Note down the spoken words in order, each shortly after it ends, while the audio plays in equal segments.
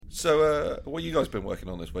So, what you guys been working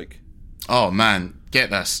on this week? Oh man,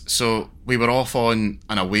 get this. So we were off on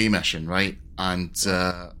an away mission, right? And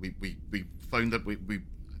we found that we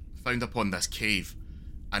found upon this cave,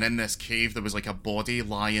 and in this cave there was like a body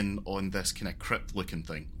lying on this kind of crypt-looking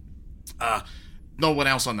thing. No one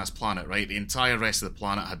else on this planet, right? The entire rest of the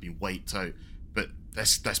planet had been wiped out, but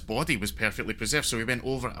this body was perfectly preserved. So we went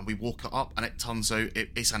over and we woke it up, and it turns out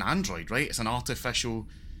it's an android, right? It's an artificial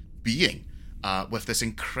being with this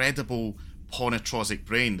incredible ponetrosic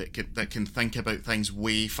brain that can think about things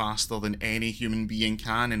way faster than any human being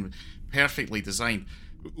can, and perfectly designed.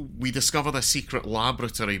 We discovered a secret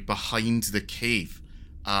laboratory behind the cave,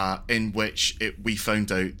 in which we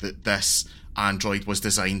found out that this android was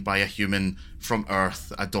designed by a human from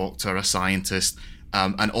Earth, a doctor, a scientist,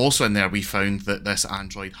 and also in there we found that this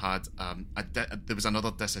android had there was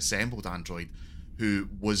another disassembled android who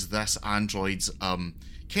was this android's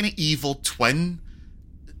kind of evil twin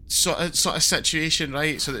sort of situation,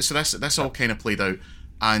 right? So this all kind of played out,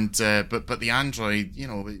 and but the android, you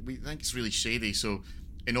know, we think it's really shady. So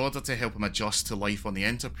in order to help him adjust to life on the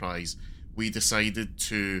Enterprise, we decided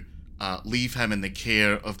to leave him in the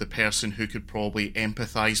care of the person who could probably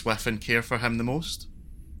empathise with and care for him the most.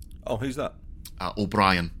 Oh, who's that?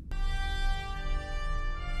 O'Brien.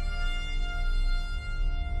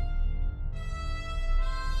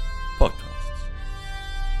 Podcasts.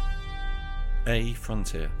 A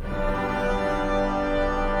Frontier.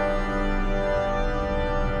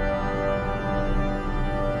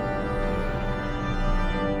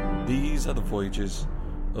 These are the voyages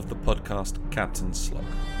of the podcast Captain Slug.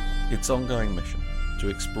 Its ongoing mission to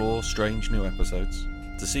explore strange new episodes,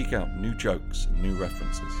 to seek out new jokes and new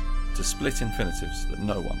references, to split infinitives that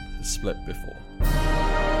no one has split before.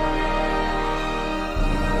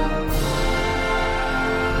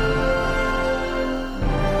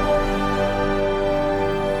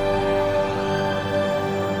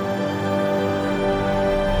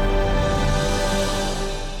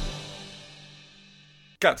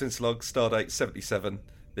 Captain Slug, Stardate 77.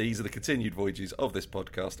 These are the continued voyages of this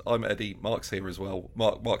podcast. I'm Eddie. Mark's here as well.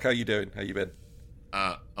 Mark, how you doing? How you been?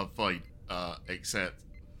 I'm fine. Except,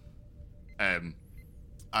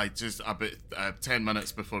 I just about 10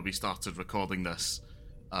 minutes before we started recording this,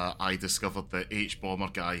 I discovered that H-Bomber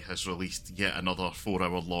Guy has released yet another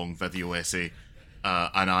 4-hour-long video essay,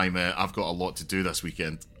 and I've got a lot to do this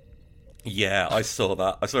weekend. Yeah, I saw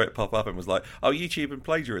that. I saw it pop up and was like, oh, YouTube and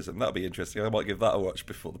plagiarism. That'll be interesting. I might give that a watch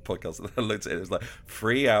before the podcast. And I looked at it, it was like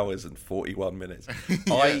 3 hours and 41 minutes.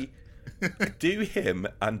 Yeah. Do him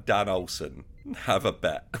and Dan Olsen have a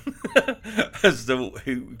bet as to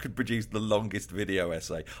who could produce the longest video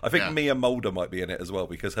essay. I think Mia Mulder might be in it as well,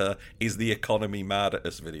 because her Is the Economy Mad at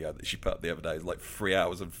Us video that she put up the other day is like 3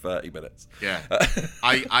 hours and 30 minutes. Yeah.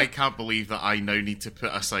 I can't believe that I now need to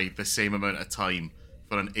put aside the same amount of time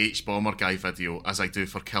for an H-Bomber Guy video as I do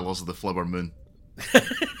for Killers of the Flower Moon.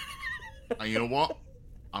 And you know what?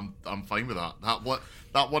 I'm fine with that.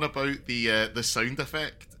 That one about the sound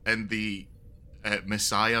effect in the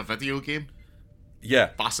Messiah video game. Yeah,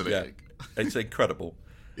 fascinating. Yeah. It's incredible.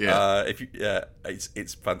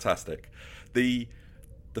 It's fantastic. The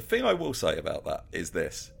thing I will say about that is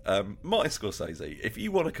this: Martin Scorsese, if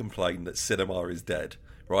you want to complain that cinema is dead,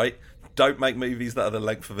 right? Don't make movies that are the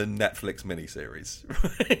length of a Netflix miniseries,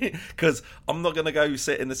 because I'm not going to go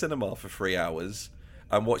sit in the cinema for 3 hours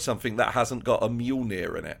and watch something that hasn't got a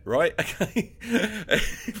Mjolnir in it, right? Okay.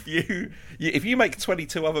 If you make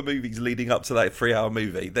 22 other movies leading up to that 3 hour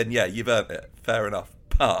movie, then yeah, you've earned it. Fair enough.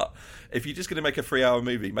 But if you're just going to make a 3 hour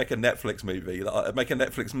movie, make a Netflix movie, make a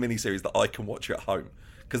Netflix miniseries that I can watch at home,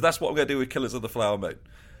 because that's what I'm going to do with Killers of the Flower Moon.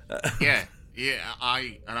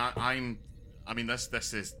 I mean, this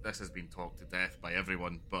has been talked to death by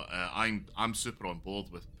everyone, but I'm super on board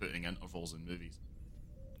with putting intervals in movies.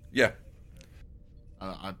 Yeah.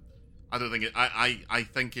 I don't think it. I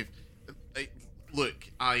think if look,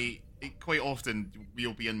 quite often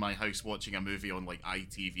we'll be in my house watching a movie on like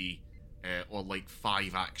ITV or like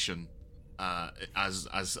 5 Action,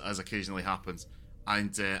 as occasionally happens,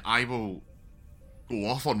 and I will go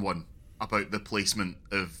off on one about the placement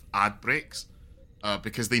of ad breaks.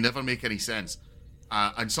 Because they never make any sense.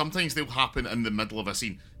 And sometimes they'll happen in the middle of a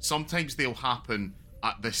scene. Sometimes they'll happen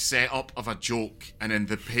at the setup of a joke, and then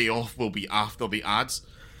the payoff will be after the ads.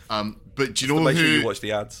 But do you know make who... sure you watch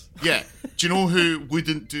the ads. Yeah. Do you know who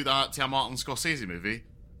wouldn't do that to a Martin Scorsese movie?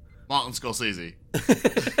 Martin Scorsese.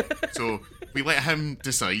 So we let him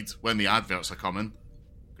decide when the adverts are coming.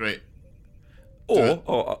 Great.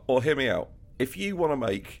 Or hear me out. If you want to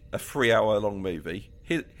make a 3 hour long movie,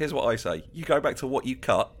 here's what I say. You go back to what you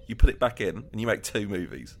cut, you put it back in, and you make 2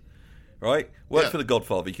 movies. right? For The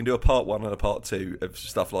Godfather. You can do a part 1 and a part 2 of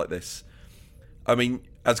stuff like this. I mean,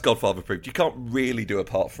 as Godfather proved, you can't really do a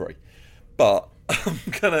part 3. But I'm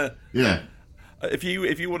gonna... Yeah. If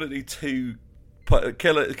you want to do 2...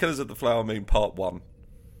 Killers of the Flower Moon part 1,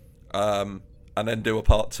 and then do a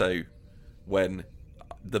part 2 when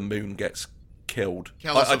the moon gets killed.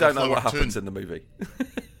 I don't know what happens in the movie.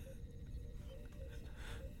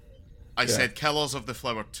 I said Killers of the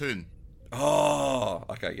Flower Toon. Oh,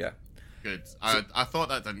 okay, yeah. Good. I thought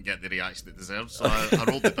that didn't get the reaction it deserved, so I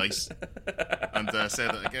rolled the dice and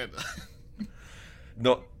said it again.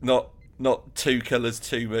 Not 2 Killers,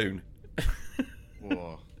 2 Moon.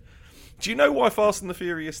 Whoa. Do you know why Fast and the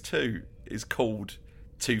Furious 2 is called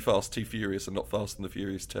Too Fast, Too Furious and not Fast and the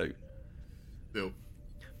Furious 2? No.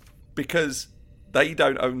 Because they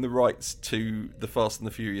don't own the rights to the Fast and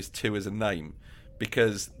the Furious 2 as a name,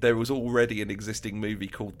 because there was already an existing movie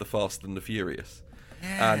called The Fast and the Furious.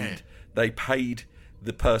 Yeah. And they paid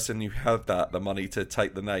the person who had that the money to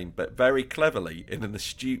take the name, but very cleverly, in an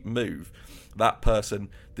astute move, that person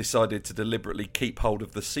decided to deliberately keep hold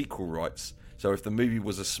of the sequel rights. So if the movie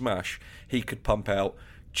was a smash, he could pump out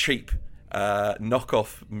cheap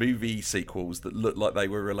knockoff movie sequels that looked like they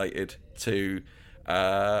were related to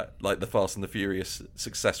like the Fast and the Furious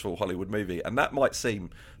successful Hollywood movie. And that might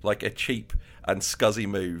seem like a cheap and scuzzy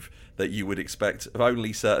move that you would expect of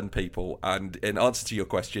only certain people. And in answer to your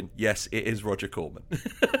question, yes, it is Roger Corman.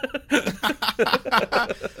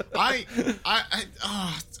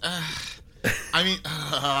 I mean,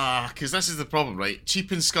 because this is the problem, right? Cheap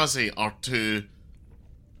and scuzzy are two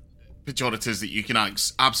pejoratives that you can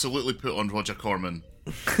absolutely put on Roger Corman,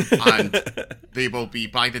 and they will be,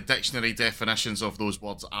 by the dictionary definitions of those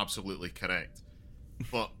words, absolutely correct.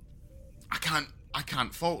 But I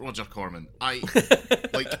can't fault Roger Corman. Like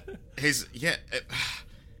his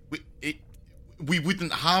we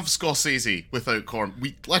wouldn't have Scorsese without Corman.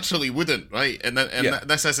 We literally wouldn't, right? And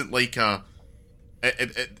this isn't like a.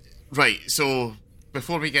 Right, so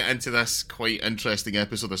before we get into this quite interesting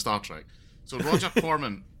episode of Star Trek, so Roger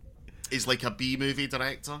Corman is like a B-movie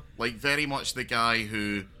director, like very much the guy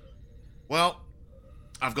who, well,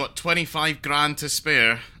 I've got 25 grand to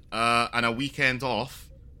spare and a weekend off,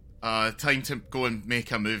 time to go and make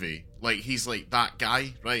a movie. Like, he's like that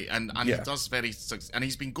guy, right? And he does and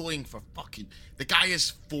he's been going for fucking, the guy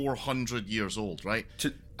is 400 years old, right?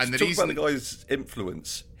 And talk about the guy's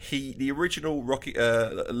influence. The original Rocky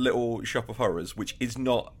Little Shop of Horrors, which is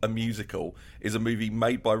not a musical, is a movie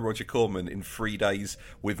made by Roger Corman in 3 days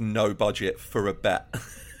with no budget for a bet.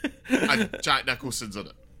 And Jack Nicholson's in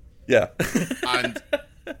it. Yeah.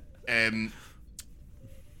 And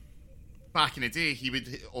back in the day, he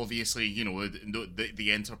would obviously,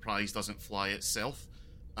 the Enterprise doesn't fly itself,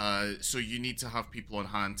 so you need to have people on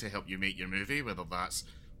hand to help you make your movie, whether that's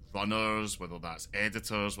runners, whether that's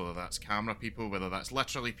editors, whether that's camera people, whether that's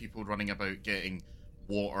literally people running about getting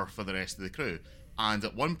water for the rest of the crew. And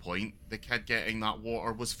at one point, the kid getting that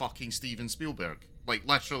water was fucking Steven Spielberg. Like,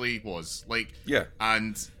 literally was. Like, yeah.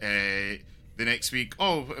 And the next week,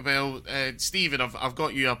 Steven, I've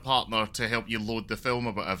got you a partner to help you load the film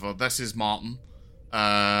or whatever. This is Martin.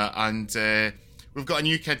 And we've got a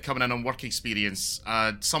new kid coming in on work experience.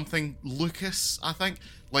 Something Lucas, I think.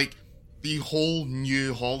 Like, the whole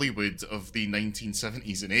new Hollywood of the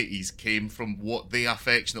 1970s and 80s came from what they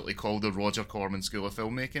affectionately call the Roger Corman School of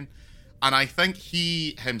Filmmaking. And I think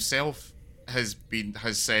he himself has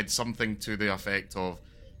said something to the effect of,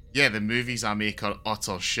 yeah, the movies I make are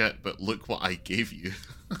utter shit, but look what I gave you.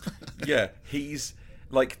 Yeah, he's,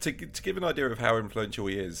 like, to give an idea of how influential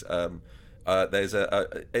he is, there's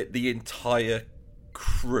the entire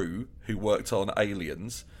crew who worked on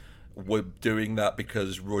Aliens were doing that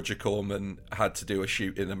because Roger Corman had to do a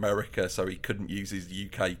shoot in America, so he couldn't use his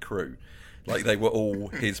UK crew. Like, they were all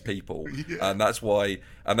his people. Yeah. And that's why,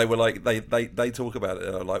 and they were like, they talk about it,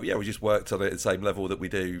 and like, yeah, we just worked on it at the same level that we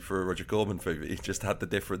do for a Roger Corman movie. It just had the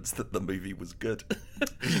difference that the movie was good.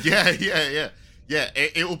 Yeah,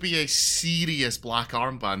 it will be a serious black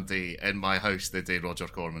armband day in my house the day Roger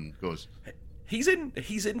Corman goes. He's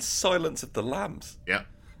in Silence of the Lambs. Yeah.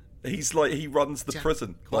 He's like, he runs the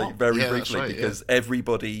prison, like, very briefly, right, because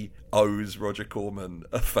everybody owes Roger Corman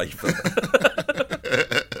a favour.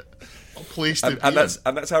 And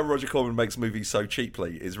that's how Roger Corman makes movies so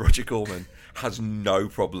cheaply. Is Roger Corman has no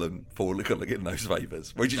problem getting those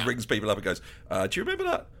favours. Where he just rings people up and goes, "Do you remember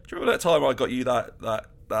that? Do you remember that time I got you that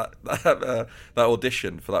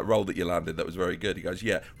audition for that role that you landed that was very good?" He goes,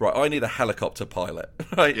 "Yeah, right. I need a helicopter pilot.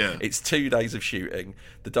 Right? Yeah. It's 2 days of shooting.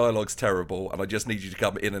 The dialogue's terrible, and I just need you to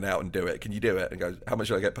come in and out and do it. Can you do it?" And goes, "How much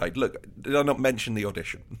do I get paid?" Look, did I not mention the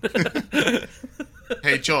audition?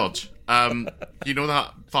 Hey, George. You know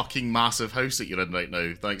that fucking massive house that you're in right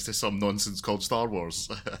now, thanks to some nonsense called Star Wars.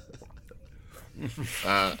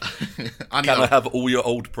 Can I have all your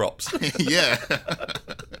old props? Yeah.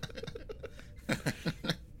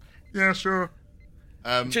 Yeah, sure.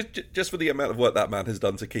 Just for the amount of work that man has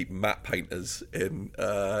done to keep matte painters in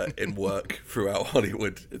work throughout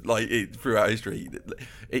Hollywood, throughout history.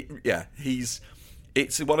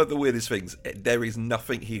 It's one of the weirdest things. There is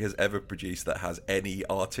nothing he has ever produced that has any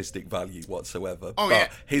artistic value whatsoever. Oh, but yeah.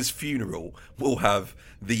 his funeral will have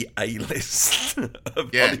the A-list of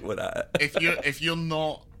Hollywood at it. If you're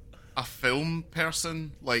not a film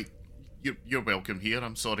person, like, you're welcome here.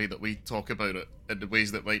 I'm sorry that we talk about it in the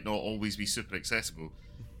ways that might not always be super accessible.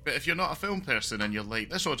 But if you're not a film person and you're like,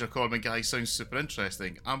 this Roger Corman guy sounds super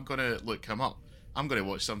interesting, I'm going to look him up. I'm going to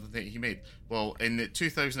watch something that he made. Well, in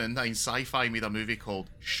 2009, Sci-Fi made a movie called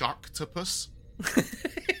Sharktopus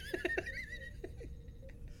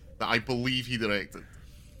that I believe he directed.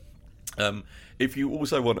 If you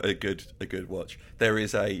also want a good watch, there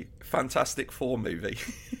is a Fantastic Four movie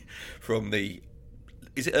from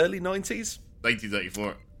is it early 90s?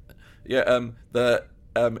 1994. Yeah, that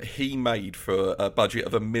he made for a budget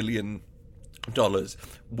of $1 million,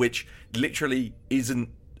 which literally isn't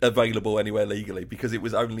available anywhere legally because it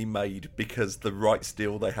was only made because the rights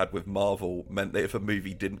deal they had with Marvel meant that if a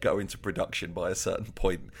movie didn't go into production by a certain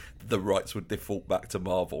point, the rights would default back to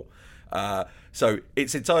Marvel. So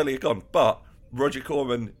it's entirely gone. But Roger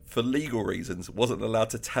Corman, for legal reasons, wasn't allowed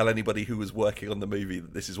to tell anybody who was working on the movie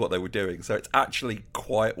that this is what they were doing. So it's actually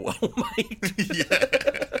quite well made. Yeah.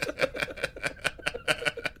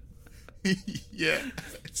 Yeah.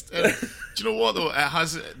 Do you know what though? It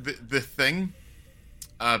has the thing.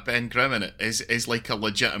 Ben Grimm in it is like a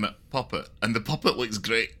legitimate puppet, and the puppet looks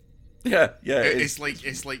great. Yeah. It's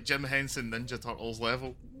like Jim Henson Ninja Turtles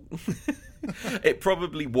level. It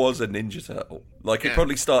probably was a Ninja Turtle. Like it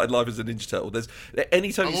probably started life as a Ninja Turtle. There's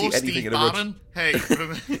anytime you see anything Steve in a Barron. Hey,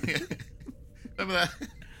 remember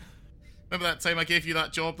that time I gave you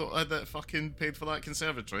that job that fucking paid for that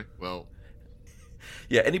conservatory? Well,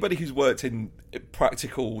 yeah. Anybody who's worked in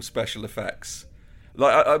practical special effects.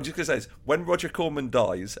 Like I'm just gonna say this: when Roger Corman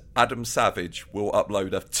dies, Adam Savage will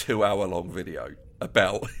upload a 2-hour-long video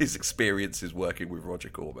about his experiences working with Roger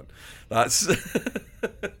Corman. That's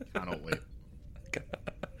cannot wait.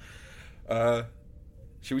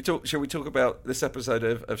 Shall we talk about this episode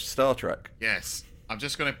of Star Trek? Yes, I'm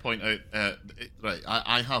just going to point out. Right,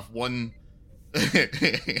 I have one. So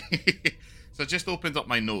I just opened up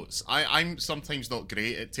my notes. I'm sometimes not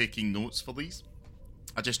great at taking notes for these.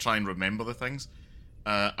 I just try and remember the things.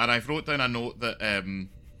 And I've wrote down a note that I'm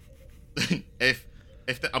going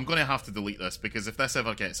to have to delete this because if this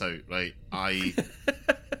ever gets out, right, I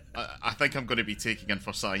think I'm going to be taking in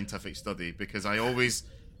for scientific study because I use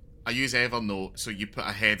Evernote, so you put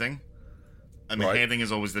a heading, and the heading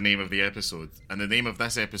is always the name of the episode, and the name of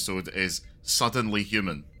this episode is Suddenly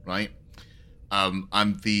Human, right?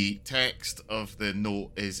 And the text of the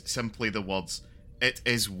note is simply the words, "It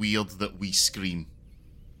is weird that we scream."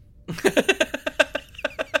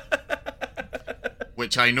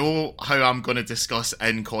 Which I know how I'm going to discuss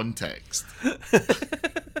in context.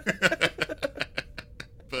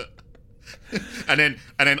 But and then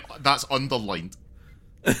that's underlined.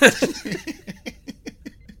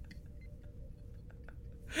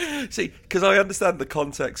 See, because I understand the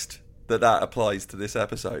context that applies to this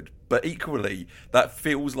episode, but equally that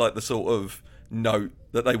feels like the sort of note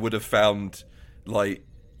that they would have found, like,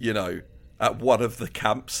 you know, at one of the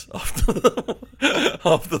camps after the...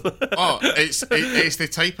 Oh, it's the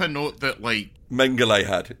type of note that, like... Mengele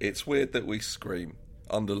had. It's weird that we scream.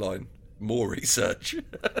 Underline. More research.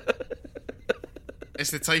 It's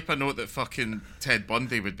the type of note that fucking Ted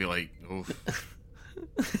Bundy would be like, oh.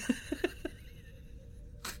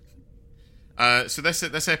 So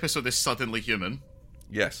this episode is Suddenly Human.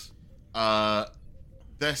 Yes.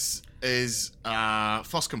 This is...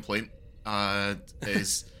 first complaint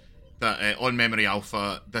is... that on Memory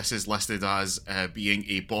Alpha, this is listed as being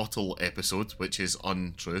a bottle episode, which is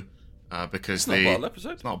untrue because Not a bottle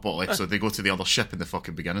episode. It's not a bottle episode. They go to the other ship in the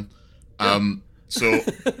fucking beginning. Yeah. So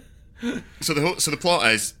the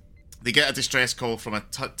plot is they get a distress call from a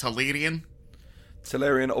Talarian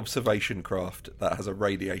observation craft that has a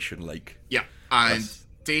radiation leak. Yeah, and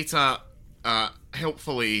Data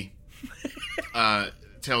helpfully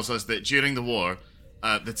tells us that during the war,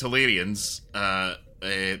 the Talarians.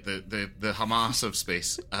 The Hamas of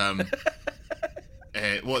space.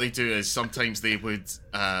 What they do is sometimes they would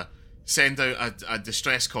send out a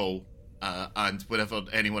distress call, and whenever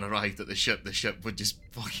anyone arrived at the ship would just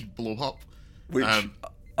fucking blow up. Which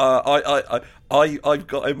I've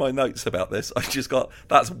got in my notes about this. I just got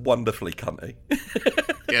that's wonderfully cunty.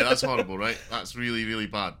 Yeah, that's horrible, right? That's really, really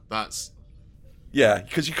bad. That's Yeah,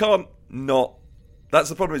 because you can't not. That's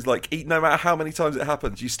the problem. Is like, no matter how many times it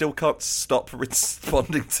happens, you still can't stop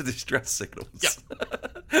responding to distress signals. Yeah.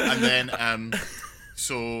 And then,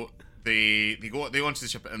 so they go onto the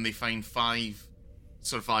ship and they find 5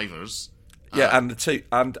 survivors. Yeah, and the two,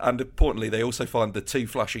 and importantly, they also find the 2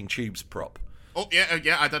 flashing tubes prop. Oh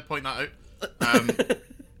yeah, I did point that out.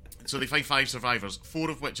 So they find 5 survivors, 4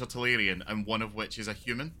 of which are Talarian, and 1 of which is a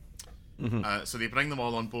human. Mm-hmm. So they bring them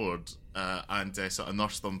all on board and sort of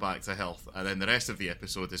nurse them back to health. And then the rest of the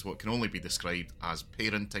episode is what can only be described as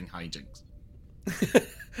parenting hijinks.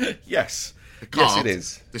 Yes. Picard Yes, it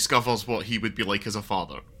is. discovers what he would be like as a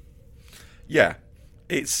father. Yeah,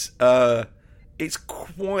 it's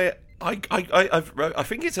quite. I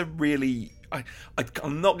think it's a really.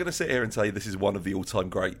 I'm not going to sit here and say this is one of the all-time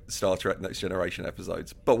great Star Trek Next Generation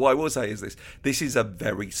episodes, but what I will say is this is a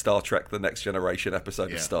very Star Trek The Next Generation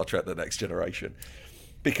episode of Star Trek The Next Generation,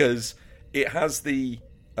 because it has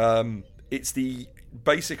it's the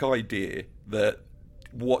basic idea that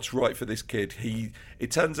what's right for this kid.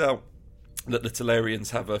 It turns out that the Talarians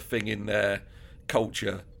have a thing in their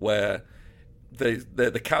culture where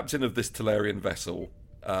the captain of this Talarian vessel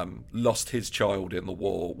lost his child in the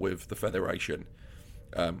war with the Federation,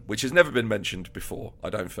 which has never been mentioned before,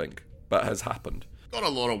 I don't think, but has happened. Got a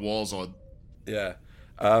lot of wars on. Yeah.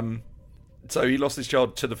 So he lost his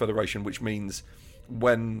child to the Federation, which means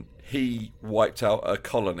when he wiped out a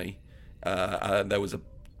colony and there was a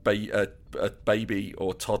baby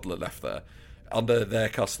or toddler left there, under their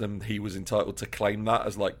custom, he was entitled to claim that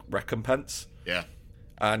as like recompense. Yeah.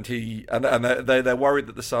 And they're worried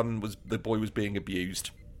that the boy was being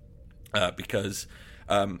abused because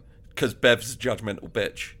Bev's a judgmental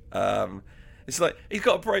bitch. It's like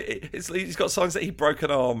he's got signs that he broke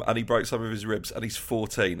an arm and he broke some of his ribs and he's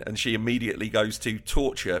 14, and she immediately goes to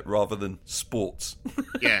torture rather than sports.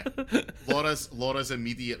 Yeah. Laura's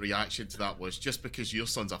immediate reaction to that was, just because your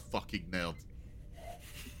son's a fucking nerd.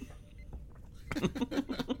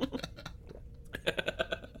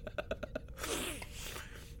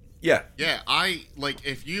 Yeah. Yeah,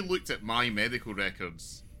 if you looked at my medical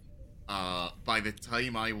records, by the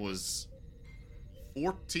time I was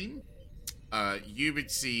 14, you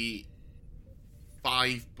would see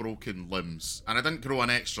 5 broken limbs. And I didn't grow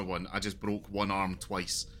an extra one, I just broke one arm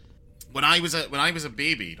twice. When I was a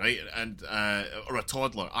baby, right, and or a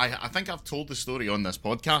toddler, I think I've told the story on this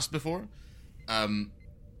podcast before. You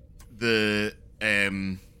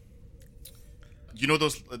know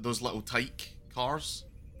those little Tyke cars?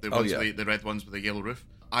 The red ones with the yellow roof.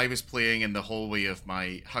 I was playing in the hallway of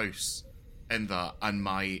my house in that, and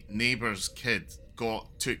my neighbour's kid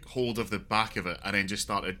took hold of the back of it and then just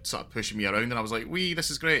started sort of pushing me around, and I was like, "Wee, this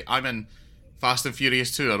is great! I'm in Fast and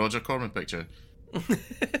Furious 2, a Roger Corman picture,"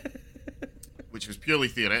 which was purely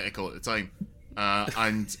theoretical at the time.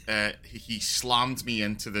 And he slammed me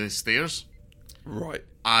into the stairs. Right.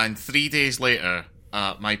 And 3 days later,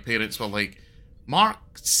 my parents were like, "Mark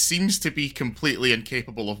seems to be completely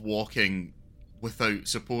incapable of walking without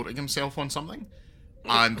supporting himself on something."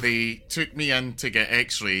 And they took me in to get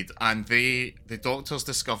x-rayed, and the doctors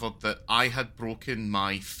discovered that I had broken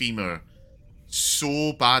my femur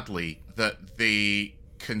so badly that they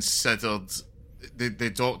considered the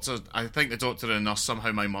doctor, I think the doctor and the nurse,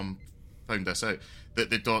 somehow my mum found this out, that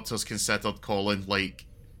the doctors considered calling like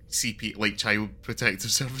CP, like Child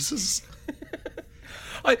Protective Services.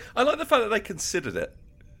 I like the fact that they considered it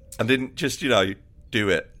and didn't just, do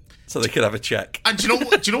it so they could have a check. And do you know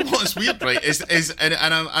what is weird, right?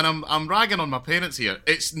 I'm ragging on my parents here.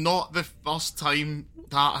 It's not the first time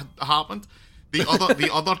that happened. The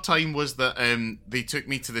other time was that they took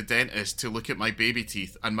me to the dentist to look at my baby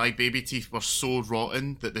teeth, and my baby teeth were so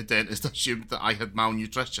rotten that the dentist assumed that I had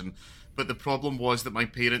malnutrition. But the problem was that my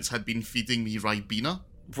parents had been feeding me Ribena,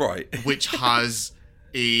 right, which has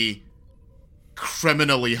a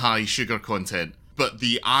criminally high sugar content. But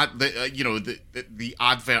the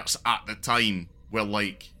adverts at the time were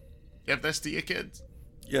like, "Give this to your kids."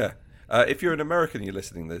 Yeah. If you're an American, you're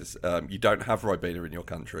listening to this, you don't have Ribena in your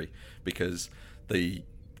country because the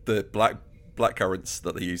black currants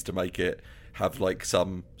that they use to make it have like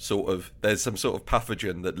some sort of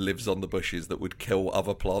pathogen that lives on the bushes that would kill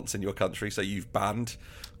other plants in your country. So you've banned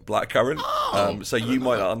blackcurrant. So you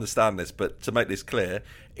might not understand this, but to make this clear,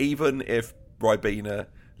 even if Ribena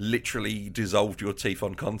literally dissolved your teeth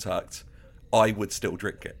on contact, I would still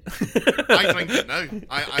drink it. I drink it now.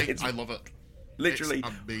 I love it. Literally it's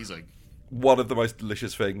amazing. one of the most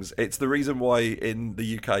delicious things. It's the reason why in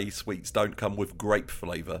the UK sweets don't come with grape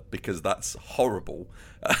flavour, because that's horrible.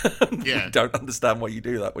 Yeah. I don't understand why you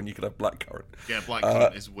do that when you can have blackcurrant. Yeah,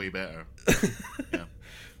 blackcurrant is way better.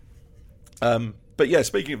 Yeah. But yeah,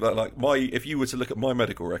 speaking of that, like if you were to look at my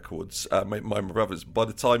medical records, my brother's, by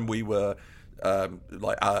the time we were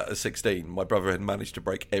 16, my brother had managed to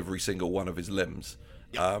break every single one of his limbs.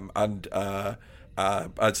 Yep.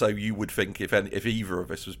 And so you would think if either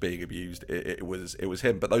of us was being abused, it was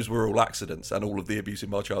him. But those were all accidents, and all of the abuse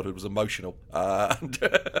in my childhood was emotional. And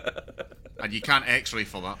you can't X-ray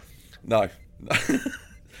for that. No,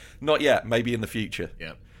 not yet. Maybe in the future.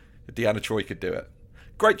 Yeah, Deanna Troy could do it.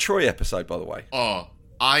 Great Troy episode, by the way.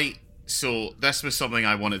 So this was something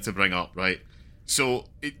I wanted to bring up, right? So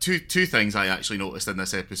two things I actually noticed in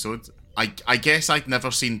this episode. I guess I'd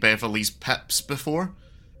never seen Beverly's pips before,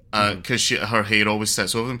 because her hair always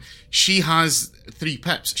sits over them. She has 3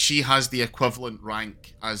 pips. She has the equivalent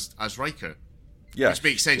rank as Riker. Yeah, which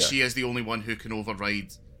makes sense. Yeah. She is the only one who can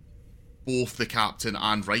override both the captain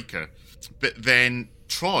and Riker. But then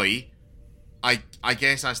Troy, I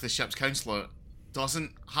guess as the ship's counselor,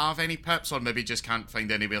 doesn't have any pips, or maybe just can't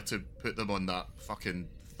find anywhere to put them on that fucking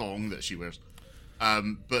thong that she wears.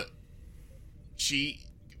 But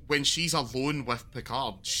when she's alone with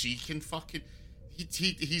Picard, she can fucking...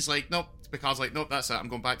 He's like, nope. Picard's like, nope, that's it. I'm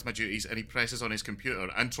going back to my duties. And he presses on his computer.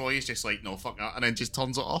 And Troy is just like, no, fuck that. And then just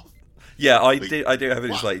turns it off. Yeah, I do have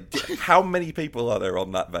it. It's like, how many people are there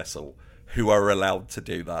on that vessel who are allowed to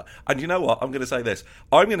do that? And you know what? I'm going to say this.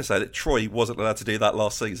 I'm going to say that Troy wasn't allowed to do that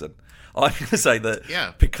last season. I'm going to say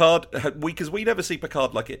that Picard, because we never see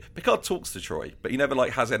Picard like it. Picard talks to Troy, but he never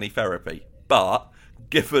has any therapy. But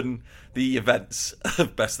given the events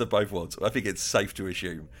of Best of Both Worlds, I think it's safe to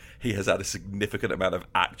assume he has had a significant amount of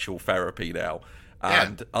actual therapy now,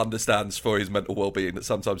 and understands for his mental well-being that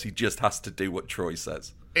sometimes he just has to do what Troy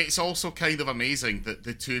says. It's also kind of amazing that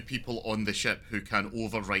the 2 people on the ship who can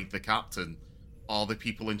override the captain are the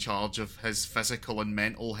people in charge of his physical and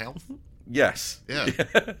mental health. Yes. Yeah.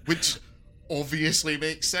 Which obviously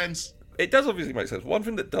makes sense. It does obviously make sense. One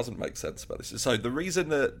thing that doesn't make sense about this is, so the reason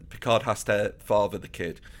that Picard has to father the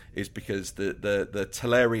kid is because the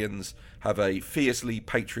Talarians have a fiercely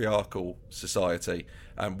patriarchal society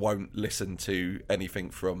and won't listen to anything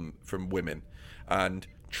from women. And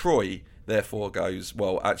Troy therefore goes,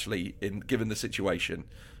 well, actually, given the situation,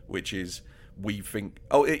 which is, we think...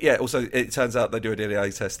 also, it turns out they do a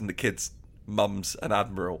DNA test and the kid's mum's an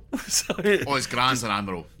admiral. His grand's an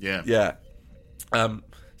admiral, yeah. Yeah.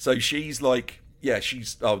 So she's like,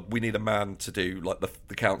 we need a man to do like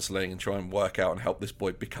the counselling and try and work out and help this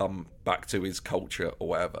boy become back to his culture or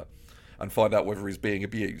whatever, and find out whether he's being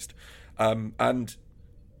abused. And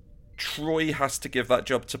Troy has to give that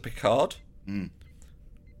job to Picard.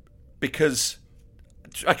 Because,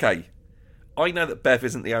 okay, I know that Bev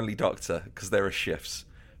isn't the only doctor because there are shifts.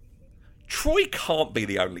 Troy can't be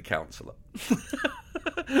the only counsellor.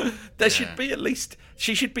 There should be at least...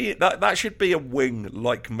 She should be... That should be a wing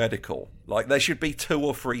like medical. Like, there should be 2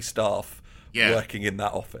 or 3 staff working in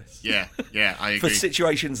that office. Yeah, I agree. For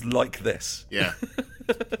situations like this. Yeah.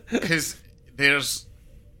 Because there's...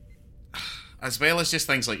 As well as just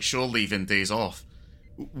things like shore leave and days off,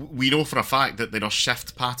 we know for a fact that there are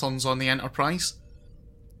shift patterns on the Enterprise.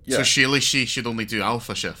 Yeah. So surely she should only do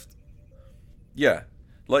alpha shift. Yeah.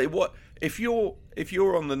 Like, what... If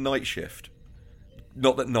you're on the night shift,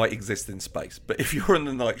 not that night exists in space, but if you're on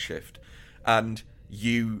the night shift and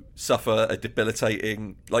you suffer a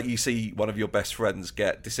debilitating, like you see one of your best friends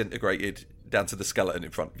get disintegrated down to the skeleton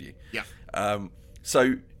in front of you. Yeah.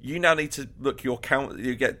 So you now need to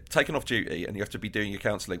you get taken off duty and you have to be doing your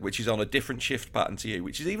counselling, which is on a different shift pattern to you,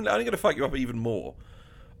 which is even only going to fuck you up even more.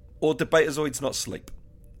 Or do Betazoids not sleep?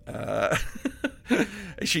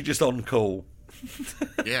 Is she just on call?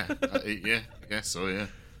 Yeah, I guess so, yeah.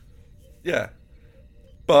 Yeah.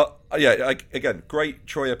 But, again, great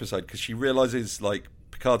Troy episode, because she realises, like,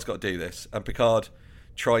 Picard's got to do this, and Picard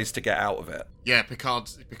tries to get out of it. Yeah,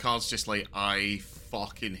 Picard's just like, I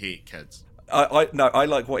fucking hate kids. I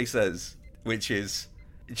like what he says, which is,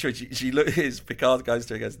 Picard goes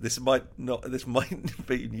to her and goes, this might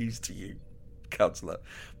be news to you, counsellor,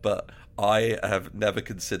 but I have never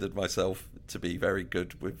considered myself to be very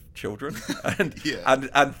good with children, and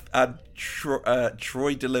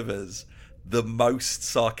Troy delivers the most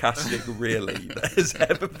sarcastic really that has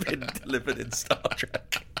ever been delivered in Star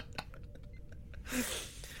Trek.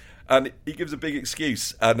 And he gives a big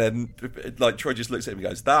excuse, and then like Troy just looks at him and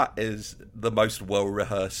goes, "That is the most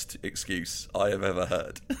well-rehearsed excuse I have ever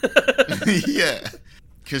heard." Yeah,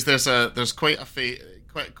 because there's quite a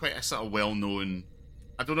sort of well-known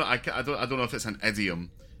I don't know. I don't know if it's an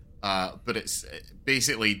idiom, but it's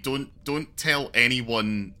basically don't tell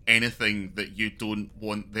anyone anything that you don't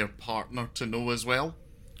want their partner to know as well.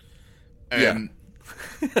 And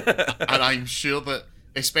I'm sure that,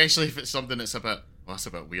 especially if it's something that's that's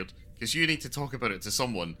a bit weird, because you need to talk about it to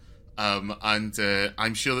someone. And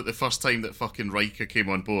I'm sure that the first time that fucking Riker came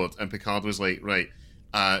on board and Picard was like, right,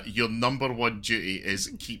 your number one duty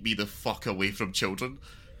is keep me the fuck away from children.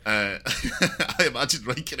 I imagine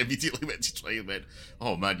Riker immediately went to try and went,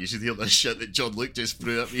 oh man, you should hear the shit that John Luke just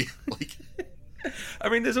threw at me. Like, I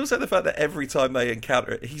mean, there's also the fact that every time they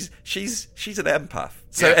encounter it, she's an empath.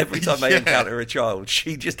 So every time they encounter a child,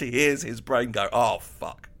 she just hears his brain go, oh,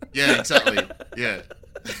 fuck. Yeah, exactly. Yeah.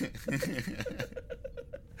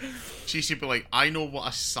 She should be like, I know what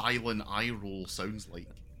a silent eye roll sounds like.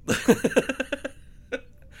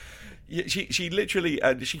 Yeah, she literally,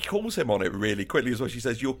 and she calls him on it really quickly as well. She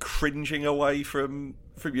says, you're cringing away from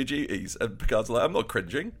your duties. And Picard's like, I'm not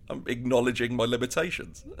cringing. I'm acknowledging my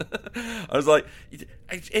limitations. I was like,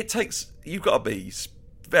 it takes, you've got to be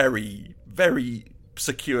very, very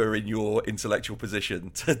secure in your intellectual position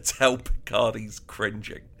to tell Picard he's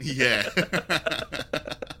cringing. Yeah.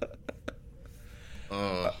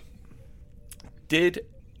 Did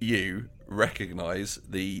you recognise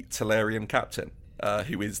the Talarian captain,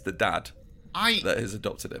 who is the dad that has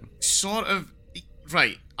adopted him? Sort of,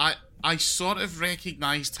 right. I sort of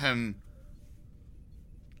recognised him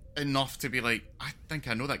enough to be like, I think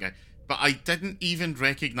I know that guy. But I didn't even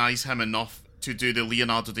recognise him enough to do the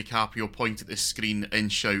Leonardo DiCaprio point at the screen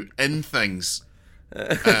and shout in things,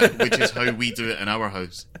 which is how we do it in our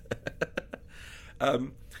house.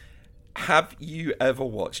 Have you ever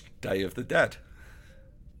watched Day of the Dead?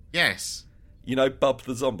 Yes. You know Bub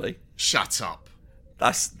the zombie? Shut up.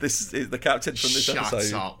 This is the captain from this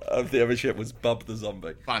episode of the other ship was Bub the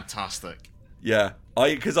zombie. Fantastic. Yeah,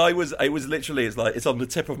 it was literally, it's like, it's on the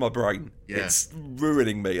tip of my brain. Yeah. It's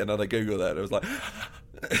ruining me, and then I googled it and I was like,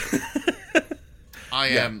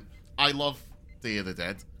 I love Day of the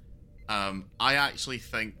Dead. I actually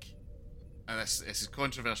think, and this is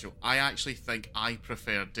controversial, I actually think I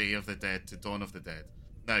prefer Day of the Dead to Dawn of the Dead.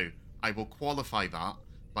 Now, I will qualify that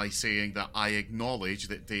by saying that I acknowledge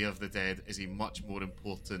that Day of the Dead is a much more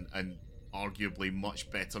important and arguably much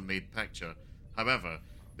better made picture. However,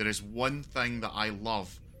 there is one thing that I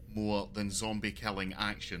love more than zombie killing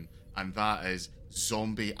action, and that is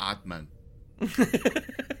zombie admin.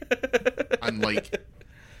 And like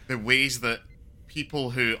the ways that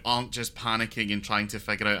people who aren't just panicking and trying to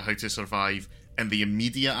figure out how to survive in the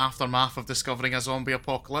immediate aftermath of discovering a zombie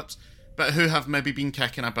apocalypse, but who have maybe been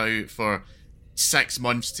kicking about for 6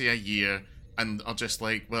 months to a year and are just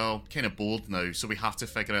like, well, kind of bored now, so we have to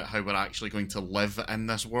figure out how we're actually going to live in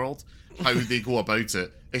this world, how they go about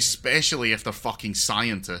it, especially if they're fucking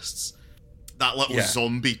scientists. That little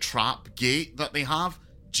zombie trap gate that they have,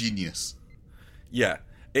 genius. Yeah,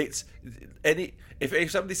 it's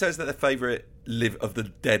if somebody says that their favourite Live of the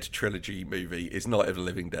Dead trilogy movie is Night of the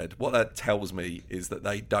Living Dead, what that tells me is that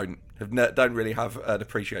they don't really have an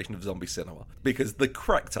appreciation of zombie cinema, because the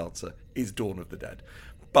correct answer is Dawn of the Dead.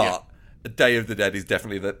 But Day of the Dead is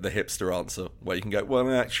definitely the hipster answer, where you can go,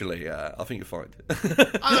 well, actually, I think you're fine.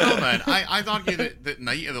 I don't know, man. I'd argue that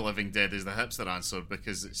Night of the Living Dead is the hipster answer,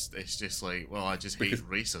 because it's just like, well, I just hate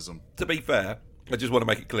racism. To be fair, I just want to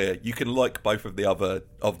make it clear, you can like both of the other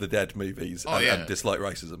of the Dead movies and dislike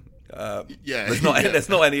racism. There's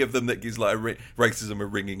not any of them that gives like racism a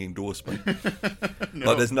ringing endorsement. No.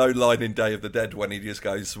 Like, there's no line in Day of the Dead when he just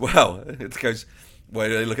goes, well, it goes, where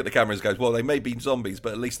they look at the cameras and goes, well, they may be zombies,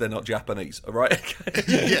 but at least they're not Japanese, all right?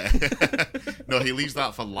 Yeah. No, he leaves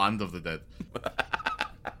that for Land of the Dead.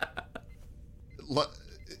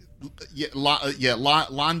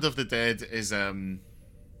 Land of the Dead is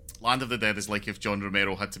Land of the Dead is like if John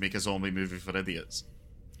Romero had to make a zombie movie for idiots.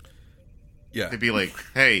 Yeah. They'd be like,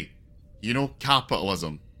 hey, you know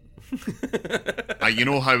capitalism? You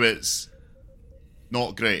know how it's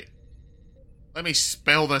not great? Let me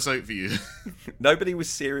spell this out for you. Nobody was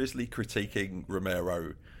seriously critiquing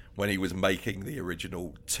Romero when he was making the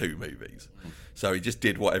original 2 movies. So he just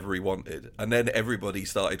did whatever he wanted. And then everybody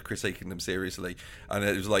started critiquing them seriously. And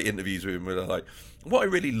it was like interviews with him where they're like, what I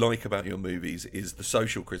really like about your movies is the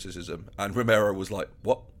social criticism. And Romero was like,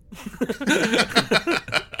 what?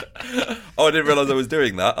 Oh, I didn't realise I was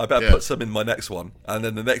doing that. I better put some in my next one. And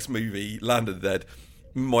then the next movie, Land of the Dead,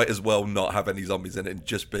 might as well not have any zombies in it and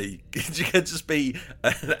just be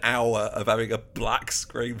an hour of having a black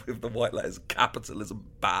screen with the white letters capitalism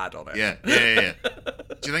bad on it. Yeah.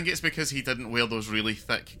 Do you think it's because he didn't wear those really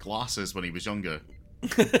thick glasses when he was younger?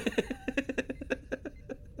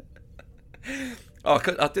 Oh,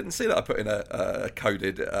 I didn't see that. I put in a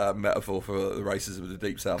coded metaphor for the racism of the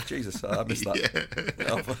Deep South. Jesus, I missed that.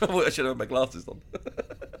 Yeah. I should have my glasses on.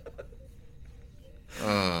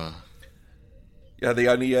 Yeah, the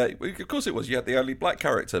only. Of course, it was. You had the only black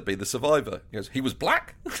character be the survivor. He goes, he was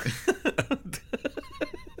black.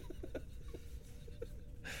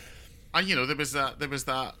 And there was that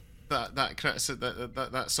criticism,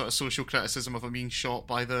 that sort of social criticism of him being shot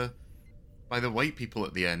by the white people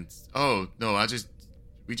at the end. Oh no,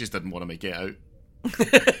 we just didn't want to make it out.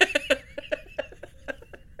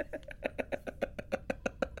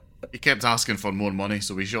 He kept asking for more money,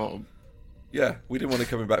 so we shot him. Yeah, we didn't want him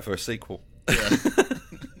coming back for a sequel. Yeah.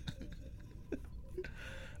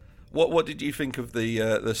 What did you think of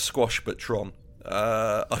the squash but Tron?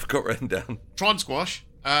 I've got written down. Tron squash.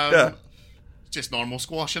 Yeah. Just normal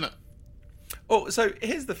squash, innit? Oh, so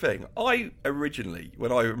here's the thing. I originally,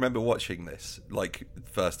 when I remember watching this, like,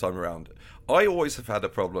 first time around, I always have had a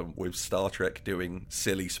problem with Star Trek doing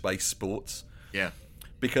silly space sports. Yeah.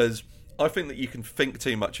 Because I think that you can think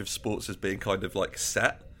too much of sports as being kind of, like,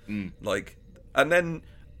 set. Like, and then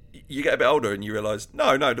you get a bit older and you realise,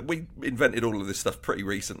 no, we invented all of this stuff pretty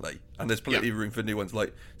recently. And there's plenty of room for new ones.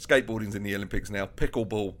 Like, skateboarding's in the Olympics now.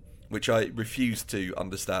 Pickleball, which I refuse to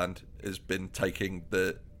understand, has been taking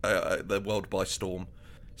the world by storm.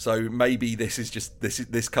 So maybe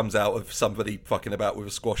this comes out of somebody fucking about with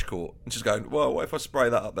a squash court and just going, well, what if I spray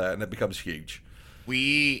that up there and it becomes huge?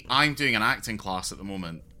 I'm doing an acting class at the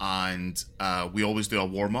moment, and we always do a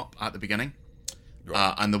warm up at the beginning.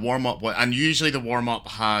 Right. And the warm up, and usually the warm up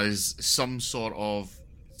has some sort of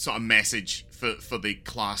message for the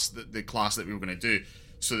class that we were going to do.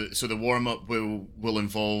 So the warm up will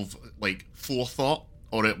involve like forethought,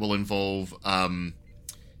 or it will involve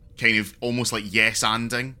kind of almost like yes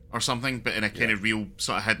anding or something, but in a kind of real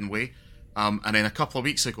sort of hidden way. And then a couple of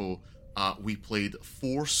weeks ago, we played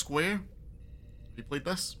Foursquare. Have you played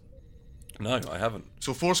this? No, I haven't.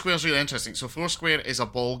 So Foursquare is really interesting. So Foursquare is a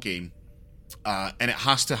ball game, and it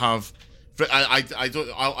has to have.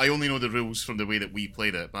 I only know the rules from the way that we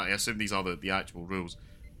played it, but I assume these are the actual rules.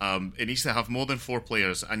 It needs to have more than 4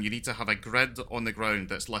 players, and you need to have a grid on the ground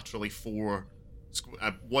that's literally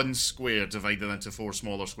one square divided into 4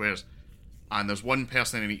 smaller squares. And there's one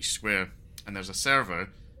person in each square, and there's a server,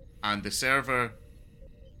 and the server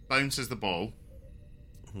bounces the ball,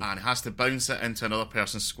 and has to bounce it into another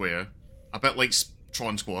person's square, a bit like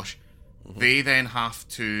Tron squash. They then have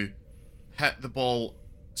to hit the ball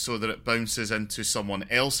so that it bounces into someone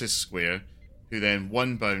else's square, who then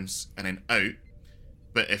one bounce and then out.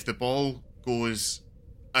 But if the ball goes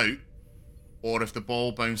out, or if the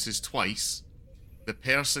ball bounces twice, the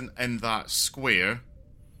person in that square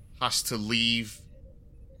has to leave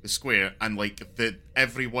the square, and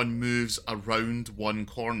everyone moves around one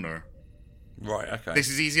corner. Right, okay. This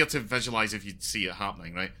is easier to visualize if you see it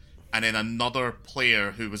happening, right? And then another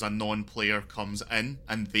player who was a non-player comes in,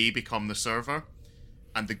 and they become the server.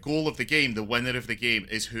 And the goal of the game, the winner of the game,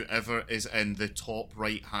 is whoever is in the top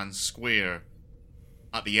right-hand square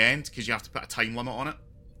at the end, because you have to put a time limit on it.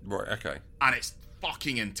 Right, okay. And it's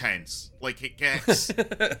fucking intense. Like, it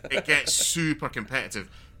gets super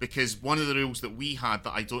competitive, because one of the rules that we had,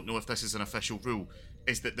 that I don't know if this is an official rule,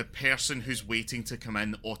 is that the person who's waiting to come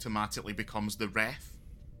in automatically becomes the ref,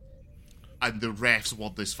 and the ref's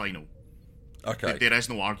word is final. Okay. There is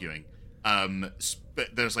no arguing.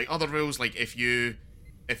 But there's other rules, like if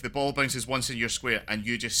the ball bounces once in your square and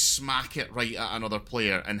you just smack it right at another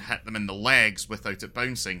player and hit them in the legs without it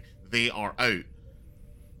bouncing, they are out.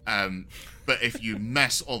 But if you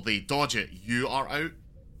miss or they dodge it, you are out.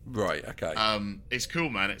 Right. Okay. It's cool,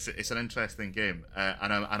 man. It's an interesting game,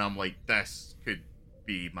 and I'm like, this could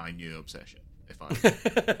be my new obsession. If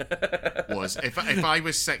I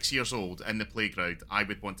was 6 years old in the playground, I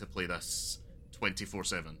would want to play this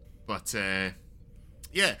 24/7. But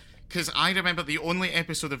yeah, because I remember the only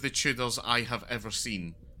episode of The Tudors I have ever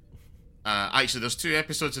seen. Actually, there's 2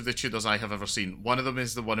 episodes of The Tudors I have ever seen. One of them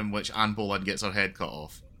is the one in which Anne Boleyn gets her head cut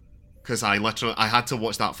off, because I had to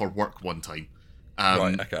watch that for work one time.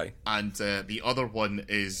 Right. Okay. And the other one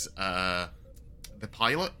is the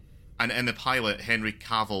pilot, and in the pilot, Henry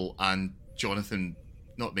Cavill and Jonathan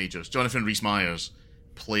Rhys-Meyers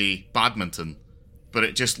play badminton, but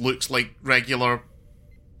it just looks like regular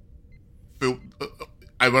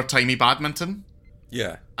hour-timey badminton.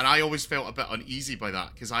 Yeah. And I always felt a bit uneasy by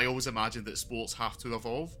that, because I always imagined that sports have to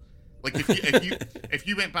evolve. Like if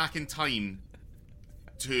you went back in time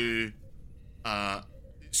to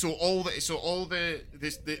all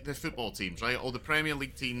the football teams, right? All the Premier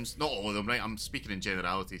League teams, not all of them, right? I'm speaking in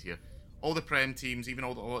generalities here. All the Prem teams, even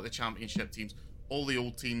all the Championship teams, all the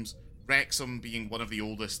old teams Wrexham being one of the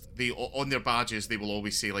oldest, they on their badges they will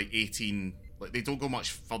always say like 18. Like they don't go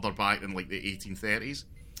much further back than like the 1830s.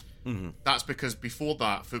 Mm-hmm. That's because before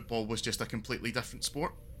that, football was just a completely different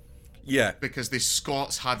sport. Yeah, Because the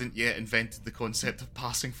Scots hadn't yet invented the concept of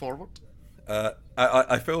passing forward.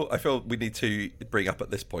 I feel we need to bring up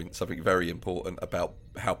at this point something very important about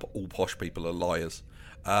how all posh people are liars,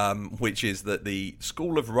 which is that the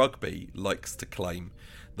School of Rugby likes to claim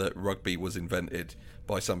that rugby was invented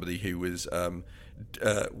by somebody who was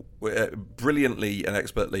brilliantly and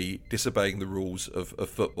expertly disobeying the rules of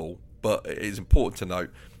football. But it is important to note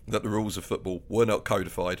that the rules of football were not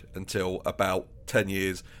codified until about 10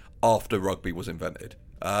 years after rugby was invented.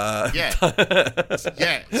 Yeah.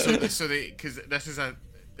 So because this is an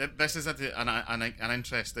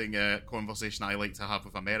interesting conversation I like to have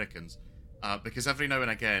with Americans, because every now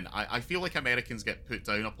and again I feel like Americans get put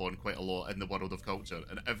down upon quite a lot in the world of culture,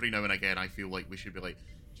 and every now and again I feel like we should be like, do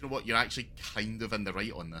you know what, you're actually kind of in the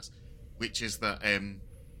right on this, which is that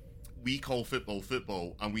we call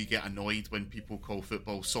football, and we get annoyed when people call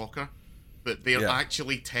football soccer, but they're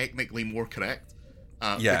actually technically more correct.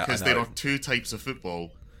 Because there are two types of football: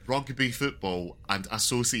 rugby football and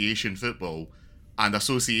association football. And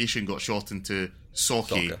association got shortened to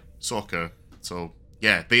soccer. So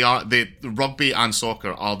yeah, the rugby and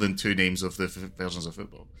soccer are the two names of the versions of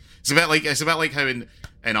football. It's a bit like how in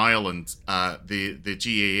Ireland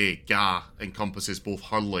the GAA encompasses both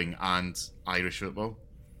hurling and Irish football,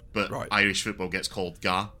 but Irish football gets called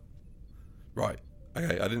GAA. Right.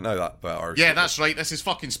 Okay, I didn't know that about Irish. Yeah, football. that's right. This is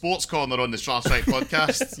fucking Sports Corner on the Strath's Right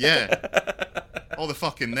podcast. Yeah. All the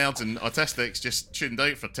fucking nerds and autistics just tuned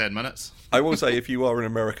out for 10 minutes. I will say, if you are an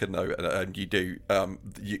American though, and you do,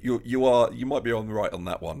 you might be on the right on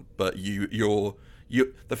that one, but the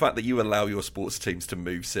fact that you allow your sports teams to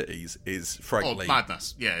move cities is frankly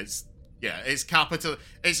madness. It's capital.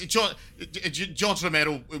 It's George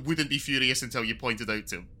Romero wouldn't be furious until you pointed out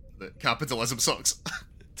to him that capitalism sucks.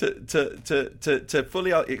 To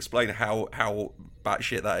fully explain how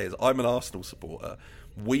batshit that is, I'm an Arsenal supporter.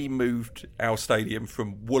 We moved our stadium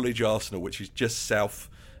from Woolwich Arsenal, which is just south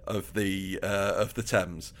of the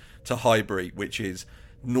Thames, to Highbury, which is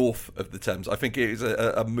north of the Thames. I think it is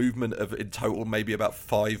a movement of in total maybe about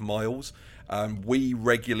 5 miles. We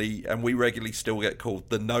regularly still get called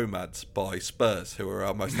the Nomads by Spurs, who are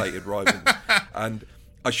our most hated rivals. And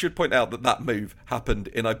I should point out that move happened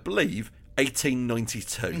in, I believe,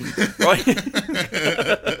 1892, right?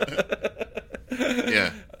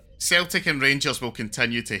 Yeah. Celtic and Rangers will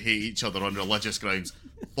continue to hate each other on religious grounds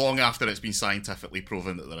long after it's been scientifically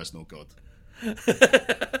proven that there is no God.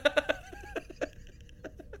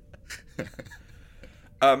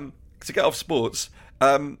 To get off sports,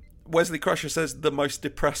 Wesley Crusher says the most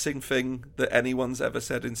depressing thing that anyone's ever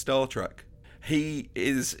said in Star Trek. He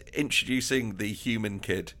is introducing the human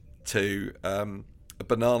kid to a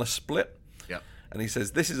banana split. Yep. And he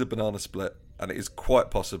says, this is a banana split, and it is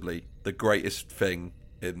quite possibly the greatest thing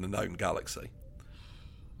in the known galaxy.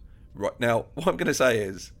 Right, now, what I'm going to say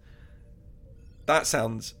is, that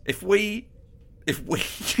sounds, if we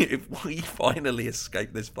finally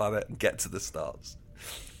escape this planet and get to the stars,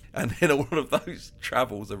 and in all of those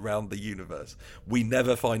travels around the universe, we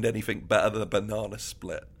never find anything better than a banana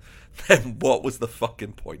split, then what was the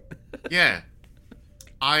fucking point? Yeah.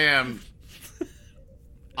 I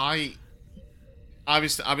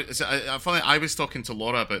was talking to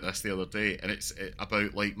Laura about this the other day, and it's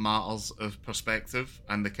about like matters of perspective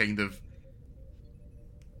and the kind of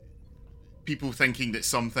people thinking that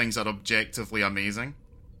some things are objectively amazing.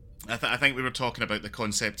 I think we were talking about the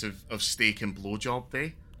concept of steak and blowjob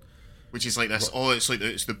day, which is like this. Oh, it's like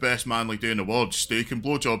it's the best manly day in the world. Steak and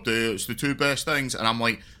blowjob day. It's the two best things. And I'm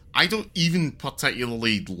like, I don't even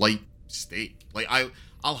particularly like steak. Like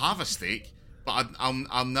I'll have a steak. But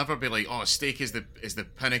I'll never be like, oh, steak is the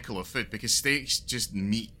pinnacle of food, because steak's just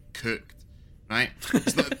meat cooked, right?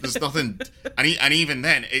 There's nothing, and even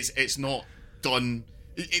then, it's not done.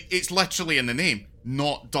 It's literally in the name,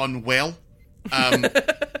 not done well.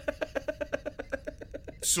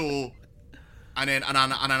 So, and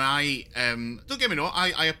I don't get me wrong,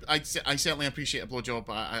 I certainly appreciate a blowjob.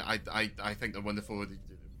 I think they're wonderful,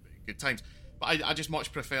 good times. But I just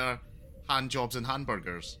much prefer hand jobs and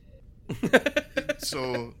hamburgers.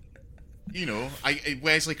 So, you know,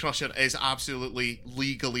 Wesley Crusher is absolutely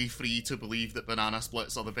legally free to believe that banana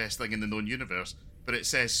splits are the best thing in the known universe, but it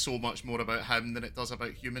says so much more about him than it does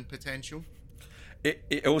about human potential.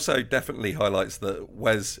 It also definitely highlights that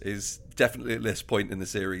Wes is definitely at this point in the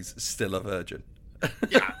series still a virgin.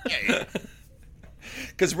 Yeah.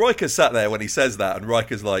 Because Riker sat there when he says that, and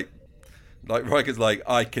Riker's like, Like Riker's like,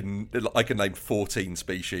 I can name 14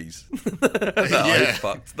 species. I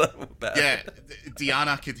fucked them better. Yeah,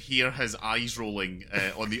 Deanna could hear his eyes rolling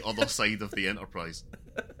on the other side of the Enterprise.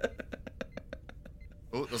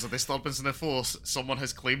 Oh, there's a disturbance in the Force. Someone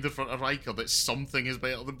has claimed in front of Riker that something is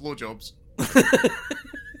better than blowjobs.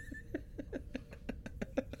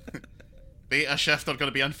 Beta Shift are going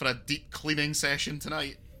to be in for a deep cleaning session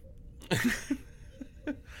tonight.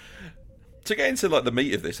 To get into like the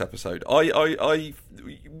meat of this episode,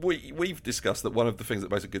 we've discussed that one of the things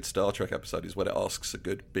that makes a good Star Trek episode is when it asks a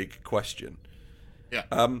good big question. Yeah.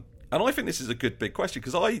 And I think this is a good big question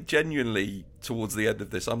because I genuinely, towards the end of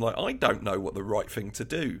this, I'm like, I don't know what the right thing to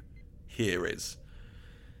do here is.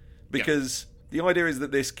 Because the idea is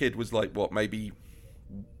that this kid was like, what, maybe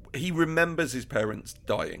he remembers his parents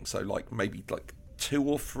dying, so like maybe like 2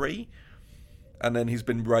 or 3, and then he's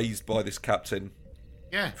been raised by this captain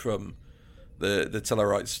from the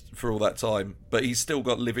Tellarites for all that time, but he's still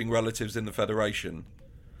got living relatives in the Federation.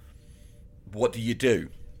 What do you do?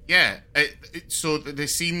 Yeah, so the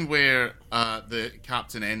scene where the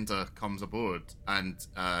Captain Ender comes aboard and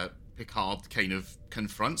Picard kind of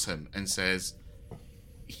confronts him and says,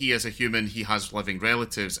 he is a human, he has living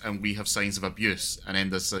relatives, and we have signs of abuse. And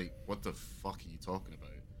Ender's like, what the fuck are you talking about?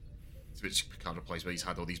 To which Picard replies, well, he's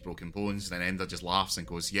had all these broken bones. And then Ender just laughs and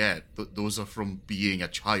goes, yeah, those are from being a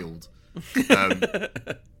child.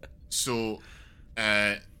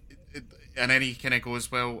 And then he kind of goes,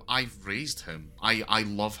 well, I've raised him. I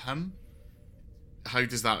love him. How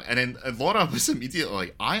does that... And then Laura was immediately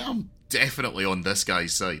like, I am definitely on this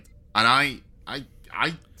guy's side. And I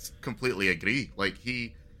completely agree. Like,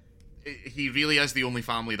 he really is the only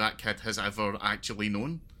family that kid has ever actually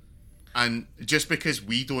known. And just because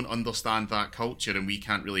we don't understand that culture and we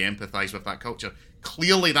can't really empathise with that culture,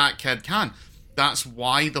 clearly that kid can. That's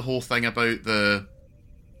why the whole thing about the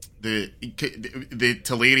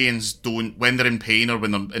Tellarians don't, when they're in pain or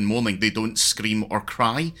when they're in mourning, they don't scream or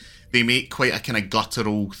cry. They make quite a kind of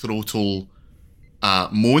guttural, throatal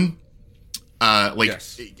moan.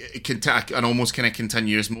 An almost kind of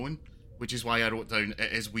continuous moan, which is why I wrote down,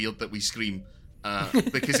 it is weird that we scream.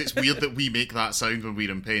 Because it's weird that we make that sound when we're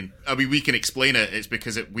in pain. I mean, we can explain it. It's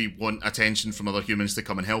because we want attention from other humans to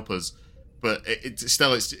come and help us. But it's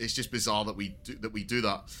just bizarre that we do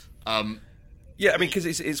that. Yeah, I mean,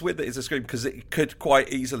 because it's weird that it's a scream, because it could quite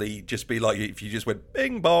easily just be like if you just went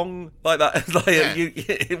bing bong like that,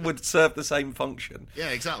 it would serve the same function. Yeah,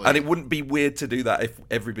 exactly. And it wouldn't be weird to do that if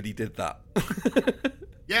everybody did that.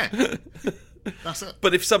 Yeah, that's it.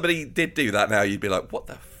 But if somebody did do that now, you'd be like, what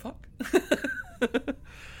the fuck?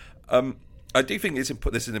 I do think this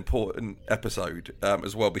is an important episode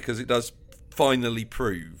as well, because it does finally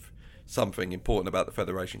prove something important about the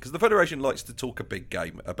Federation, because the Federation likes to talk a big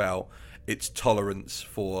game about its tolerance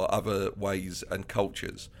for other ways and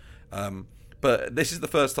cultures, but this is the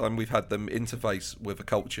first time we've had them interface with a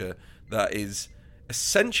culture that is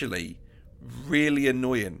essentially really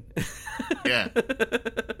annoying. Yeah.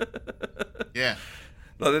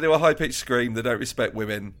 Like, they do a high-pitched scream, they don't respect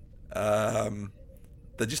women,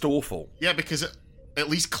 they're just awful. Yeah, because at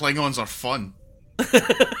least Klingons are fun. Do you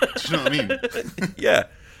know what I mean? Yeah.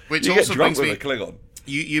 Which you also get drunk brings with me... a Klingon.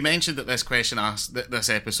 You mentioned that this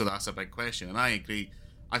episode asks a big question, and I agree.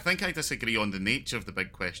 I think I disagree on the nature of the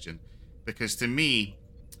big question, because to me,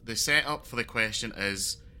 the setup for the question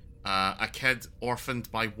is a kid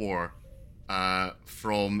orphaned by war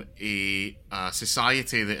from a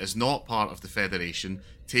society that is not part of the Federation,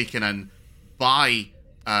 taken in by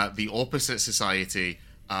the opposite society,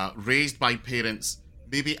 raised by parents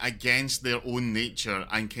maybe against their own nature,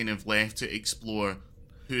 and kind of left to explore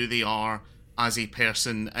who they are as a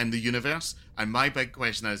person in the universe. And my big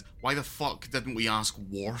question is, why the fuck didn't we ask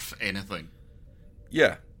Worf anything?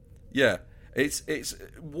 Yeah. It's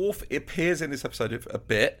Worf appears in this episode a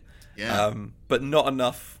bit, but not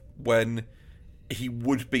enough when he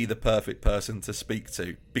would be the perfect person to speak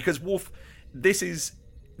to. Because Worf, this is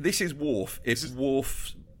Worf. If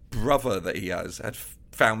Worf's brother that he has had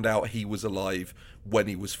found out he was alive when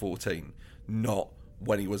he was 14, not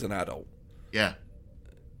when he was an adult. Yeah.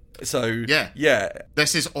 So yeah,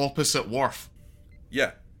 this is opposite Worf.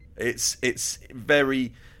 Yeah, it's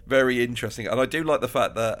very, very interesting, and I do like the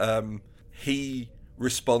fact that he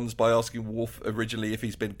responds by asking Worf originally if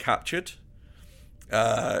he's been captured,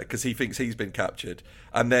 because he thinks he's been captured,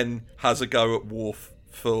 and then has a go at Worf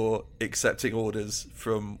for accepting orders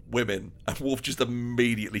from women, and Worf just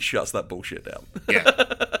immediately shuts that bullshit down. Yeah,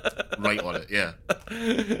 right on it. Yeah.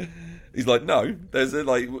 He's like, no,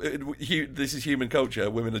 this is human culture.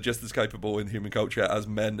 Women are just as capable in human culture as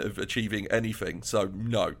men of achieving anything. So,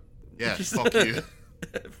 no. Yeah, fuck you.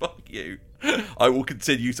 Fuck you. I will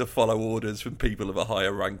continue to follow orders from people of a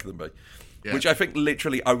higher rank than me. Yeah. Which I think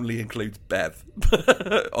literally only includes Bev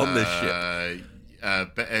on this ship.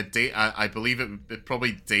 I believe it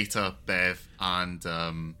probably Data, Bev, and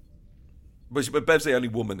but Bev's the only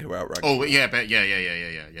woman who outranks. Oh yeah,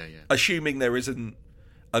 yeah. Assuming there isn't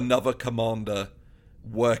another commander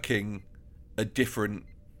working a different,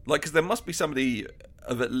 because there must be somebody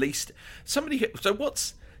of at least somebody. So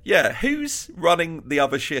who's running the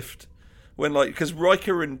other shift when because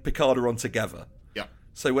Riker and Picard are on together.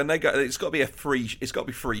 So when they go, it's got to be three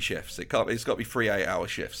shifts. It's got to be 3 8-hour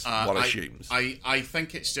shifts. One assumes. I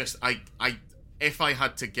think it's just if I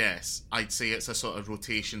had to guess, I'd say it's a sort of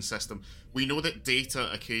rotation system. We know that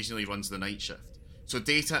Data occasionally runs the night shift. So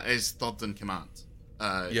Data is third in command.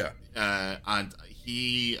 And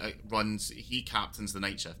he captains the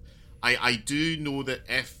night shift. I do know that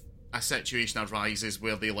if a situation arises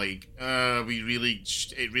where they it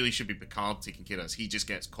really should be Picard taking care of us, he just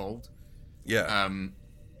gets called. Yeah.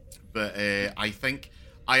 But I think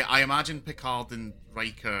I imagine Picard and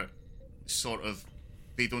Riker sort of,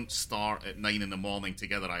 they don't start at 9 a.m.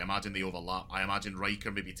 together. I imagine they overlap. I imagine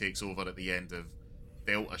Riker maybe takes over at the end of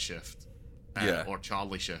Delta shift or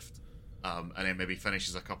Charlie shift, and then maybe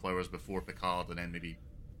finishes a couple hours before Picard, and then maybe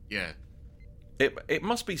It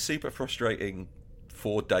must be super frustrating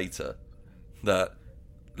for Data that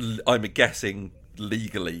I'm guessing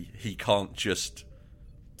legally he can't just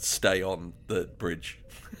stay on the bridge.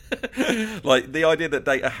 The idea that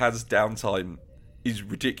Data has downtime is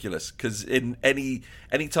ridiculous, because in any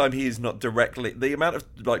time he is not directly, the amount of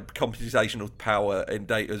computational power in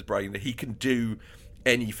Data's brain, he can do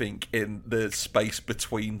anything in the space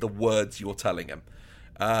between the words you're telling him.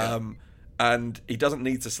 And he doesn't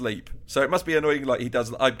need to sleep, so it must be annoying.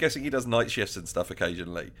 I'm guessing he does night shifts and stuff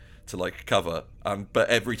occasionally to cover, but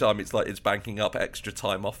every time it's banking up extra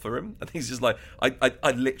time off for him, and he's just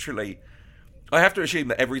I have to assume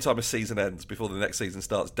that every time a season ends before the next season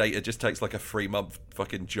starts, Data just takes a 3-month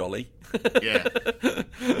fucking jolly. Yeah.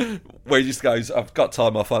 Where he just goes, I've got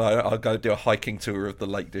time off, and I'll go do a hiking tour of the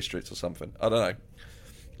Lake District or something. I don't know.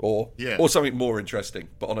 Or something more interesting,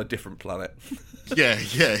 but on a different planet. yeah,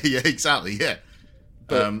 exactly, yeah.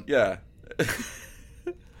 But, yeah.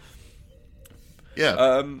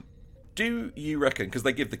 Yeah. Do you reckon, because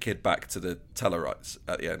they give the kid back to the Tellarites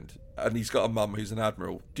at the end, and he's got a mum who's an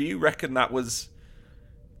admiral, do you reckon that was,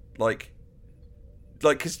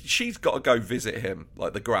 because she's got to go visit him,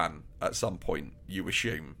 the Gran, at some point, you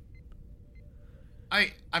assume?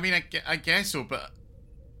 I guess so, but...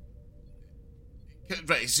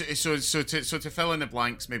 Right, so to fill in the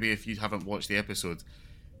blanks, maybe if you haven't watched the episode,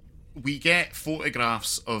 we get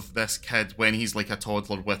photographs of this kid when he's a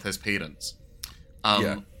toddler with his parents.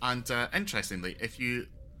 And interestingly, if you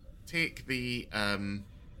take the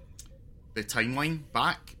timeline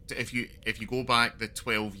back, if you go back the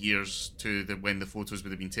 12 years to when the photos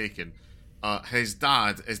would have been taken, his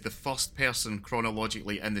dad is the first person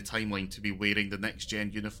chronologically in the timeline to be wearing the Next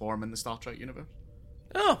Gen uniform in the Star Trek universe.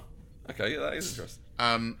 Oh, okay, that is interesting.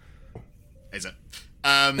 Is it?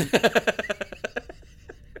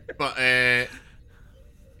 But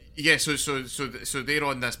yeah, so they're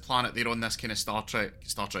on this planet. They're on this kind of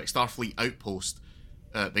Starfleet outpost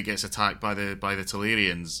that gets attacked by the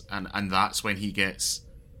Talarians, and that's when he gets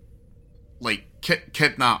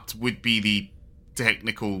kidnapped would be the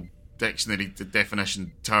technical dictionary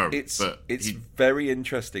definition term. It's very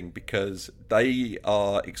interesting because they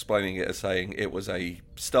are explaining it as saying it was a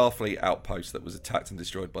Starfleet outpost that was attacked and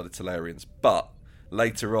destroyed by the Talarians, but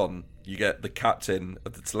later on you get the captain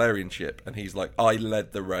of the Talarian ship and he's like, I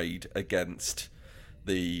led the raid against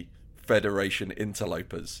the Federation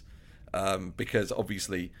interlopers, because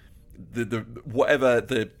obviously the whatever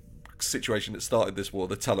the situation that started this war,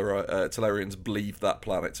 the Talarians believed that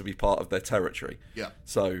planet to be part of their territory. Yeah.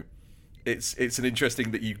 So it's an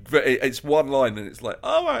interesting that it's one line and it's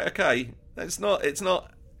oh right, okay, it's not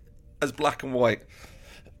as black and white.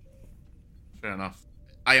 Fair enough.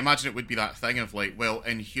 I imagine it would be that thing of well,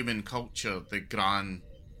 in human culture, the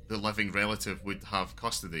living relative would have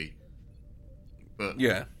custody, but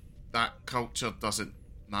yeah, that culture doesn't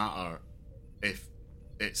matter if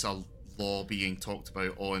it's a law being talked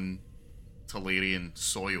about on Talarian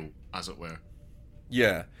soil, as it were.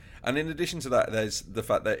 Yeah. And in addition to that, there's the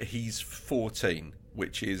fact that he's 14,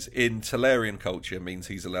 which is, in Talarian culture, means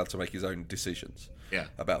he's allowed to make his own decisions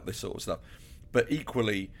about this sort of stuff. But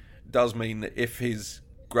equally, does mean that if his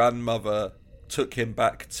grandmother took him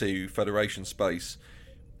back to Federation space,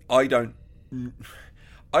 I don't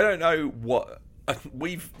know what...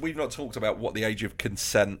 We've not talked about what the age of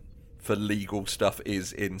consent for legal stuff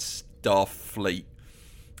is in Starfleet.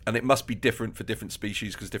 and it must be different for different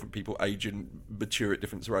species because different people age and mature at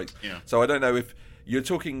different rates. Yeah. So I don't know if you're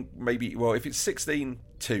talking maybe, well, if it's 16,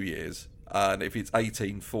 2 years, and if it's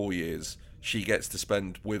 18, 4 years, she gets to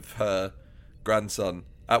spend with her grandson,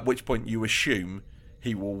 at which point you assume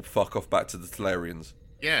he will fuck off back to the Talarians.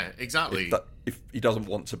 Yeah, exactly. If he doesn't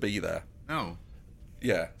want to be there. No.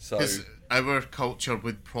 Yeah, so... Because our culture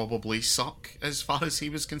would probably suck as far as he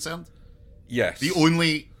was concerned. Yes. The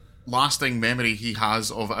only lasting memory he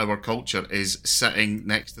has of our culture is sitting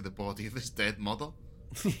next to the body of his dead mother.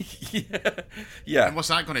 Yeah. And what's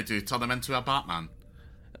that going to do? Turn him into a Batman?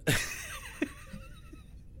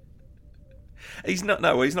 He's not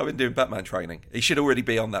been doing Batman training. He should already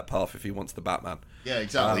be on that path if he wants the Batman. Yeah,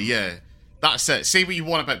 exactly, yeah. That's it. Say what you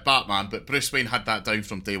want about Batman, but Bruce Wayne had that down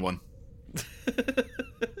from day one.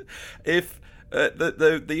 If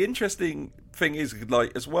the interesting thing is,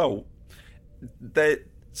 like, as well, there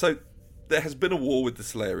has been a war with the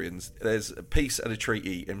Solarians. There's a peace and a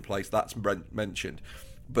treaty in place that's mentioned,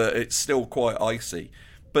 but it's still quite icy.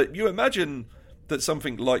 But you imagine that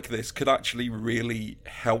something like this could actually really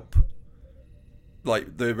help,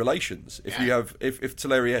 like, the relations. If you have, if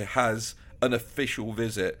Teleria has an official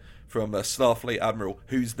visit from a Starfleet admiral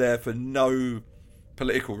who's there for no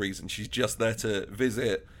political reason, she's just there to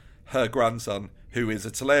visit her grandson, who is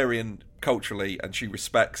a Talarian culturally, and she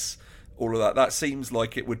respects all of that. That seems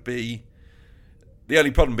like it would be... The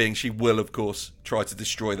only problem being she will, of course, try to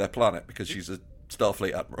destroy their planet because she's a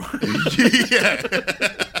Starfleet admiral.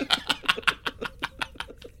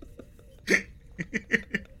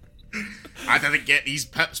 I didn't get these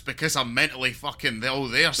pips because I'm mentally fucking all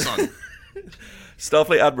there, son.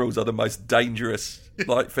 Starfleet admirals are the most dangerous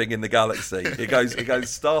thing in the galaxy. It goes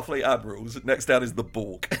Starfleet admirals. Next down is the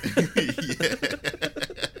Borg.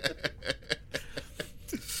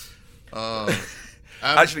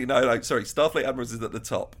 Actually, no. Sorry, Starfleet admirals is at the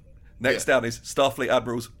top. Next down is Starfleet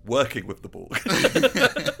admirals working with the Borg,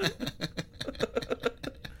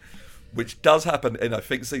 which does happen in, I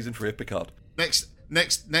think, season 3 of Picard. Next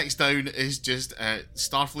down is just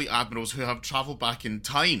Starfleet admirals who have travelled back in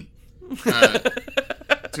time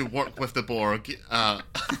to work with the Borg.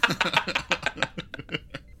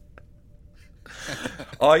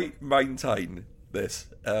 I maintain this.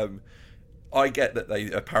 I get that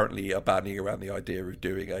they apparently are bandying around the idea of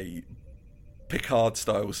doing a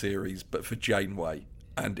Picard-style series, but for Janeway.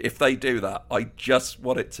 And if they do that, I just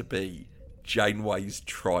want it to be Janeway's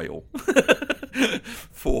trial.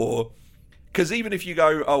 Because even if you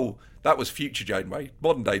go, oh, that was future Janeway,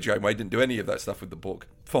 modern-day Janeway didn't do any of that stuff with the Borg.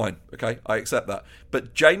 Fine, okay, I accept that.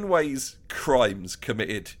 But Janeway's crimes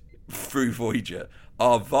committed through Voyager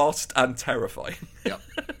are vast and terrifying. Yep.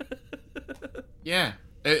 Yeah.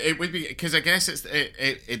 It would be, because I guess it's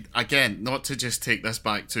again, not to just take this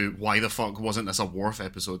back to why the fuck wasn't this a Worf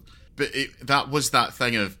episode, but that was that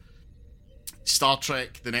thing of Star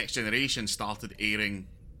Trek: The Next Generation started airing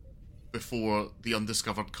before The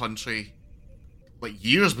Undiscovered Country, like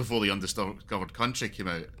years before The Undiscovered Country came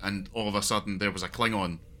out, and all of a sudden there was a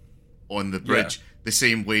Klingon on the bridge, the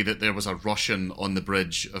same way that there was a Russian on the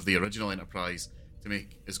bridge of the original Enterprise to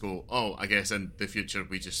make us go, oh, I guess in the future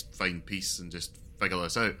we just find peace and just figure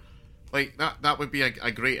this out. Like that would be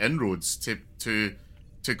a great inroads to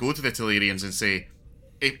go to the Talarians and say,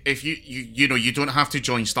 if you know, you don't have to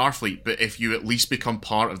join Starfleet, but if you at least become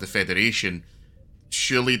part of the Federation,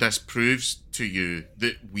 surely this proves to you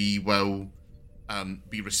that we will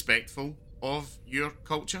be respectful of your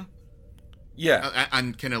culture. Yeah,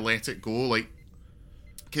 and kind of let it go, like,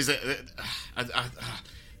 because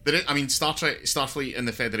I mean, Star Trek, Starfleet, and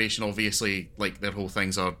the Federation, obviously, like, their whole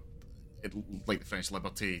things are like the French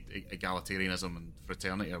liberty, egalitarianism, and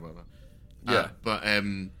fraternity, or whatever. Yeah. But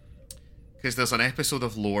because there's an episode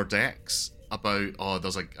of Lower Decks about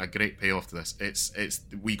there's a great payoff to this. It's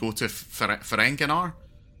we go to Ferenginar,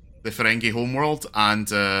 the Ferengi homeworld, and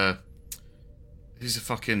who's the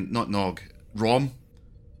fucking not Nog Rom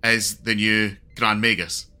is the new Grand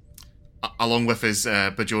Magus, along with his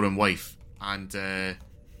Bajoran wife, and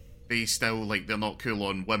they still, like, they're not cool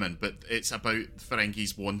on women, but it's about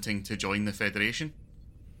Ferengis wanting to join the Federation.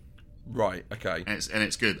 Right. Okay. And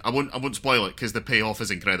it's good. I won't spoil it because the payoff is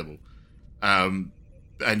incredible, and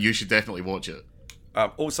you should definitely watch it.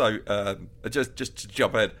 Also, just to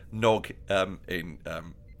jump ahead, Nog in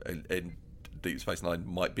Deep Space Nine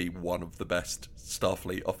might be one of the best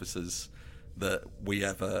Starfleet officers that we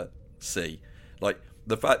ever see. Like,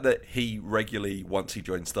 the fact that he regularly, once he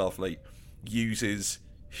joins Starfleet, uses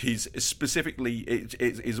his specifically, it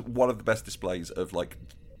is one of the best displays of, like,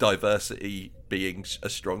 diversity being a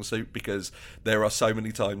strong suit, because there are so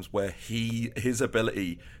many times where his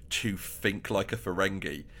ability to think like a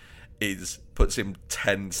Ferengi puts him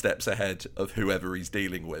 10 steps ahead of whoever he's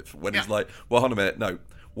dealing with. When he's like, well, hold on a minute, no,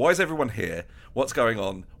 why is everyone here? What's going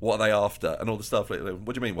on? What are they after? And all the stuff like,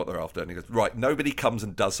 what do you mean what they're after? And he goes, right, nobody comes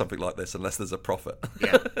and does something like this unless there's a prophet.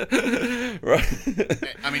 Yeah. Right.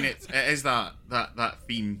 I mean, it is that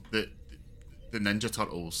theme that the Ninja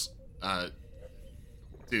Turtles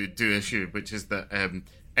do issue, which is that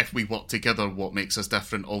if we work together, what makes us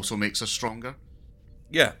different also makes us stronger.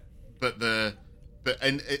 Yeah. But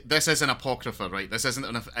this is an apocrypha, right? This isn't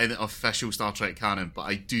an official Star Trek canon, but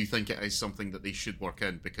I do think it is something that they should work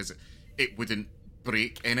in, because it wouldn't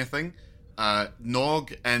break anything.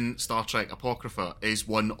 Nog in Star Trek Apocrypha is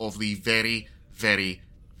one of the very, very,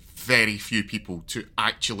 very few people to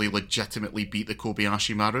actually legitimately beat the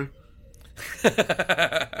Kobayashi Maru.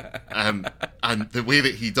 And the way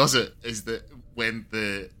that he does it is that when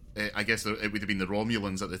I guess it would have been the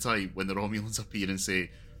Romulans at the time, when the Romulans appear and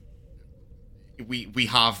say, we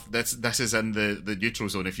have this is in the neutral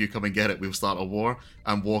zone, if you come and get it, we'll start a war.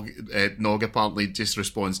 And Nog apparently just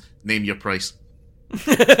responds, name your price. and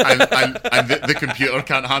the computer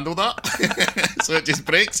can't handle that. So it just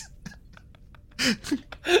breaks.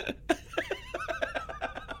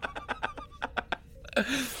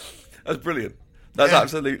 That's brilliant. That's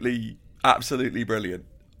absolutely brilliant.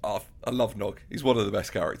 Oh, I love Nog. He's one of the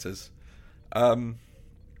best characters. We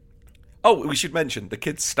should mention the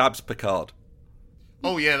kid stabs Picard.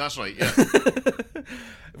 Oh yeah, that's right. Yeah,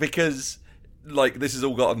 because this has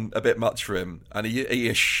all gotten a bit much for him, and he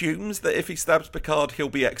assumes that if he stabs Picard, he'll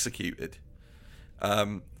be executed.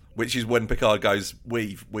 Which is when Picard goes,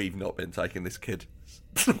 "We've not been taking this kid's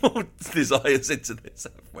desires into this,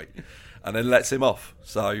 have we?" And then lets him off.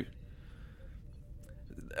 So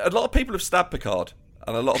a lot of people have stabbed Picard,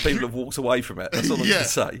 and a lot of people have walked away from it. That's all I'm going to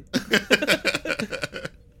say.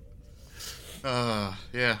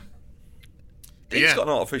 Yeah. He's got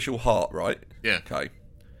an artificial heart, right? Yeah. Okay.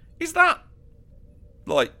 Is that,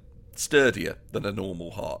 sturdier than a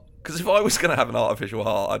normal heart? Because if I was going to have an artificial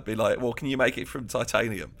heart, I'd be like, well, can you make it from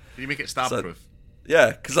titanium? Can you make it stab-proof?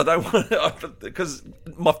 Yeah, because I don't want... Because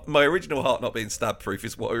my original heart not being stab-proof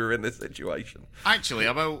is why we were in this situation. Actually,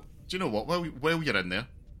 do you know what? While you're in there,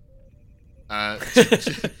 do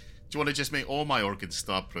you want to just make all my organs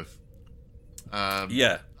stab-proof?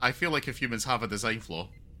 Yeah. I feel like if humans have a design flaw,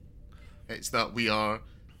 it's that we are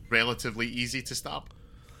relatively easy to stab.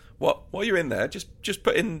 While you're in there, just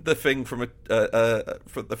put in the thing from a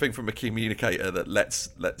communicator that lets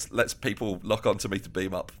people lock onto me to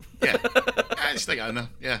beam up. Yeah, I just think I know.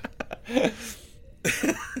 Yeah.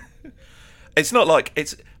 It's not like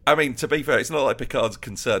it's. I mean, to be fair, it's not like Picard's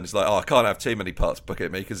concern. It's like, I can't have too many parts book at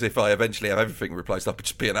me, because if I eventually have everything replaced, I'll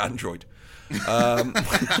just be an android.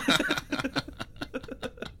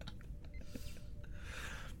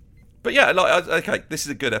 But yeah, okay, this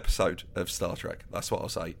is a good episode of Star Trek. That's what I'll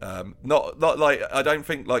say. Not like, I don't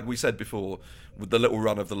think, like we said before, with the little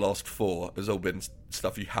run of the last 4 has all been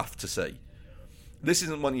stuff you have to see. This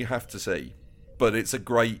isn't one you have to see, but it's a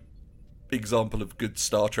great example of good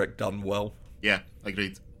Star Trek done well. Yeah,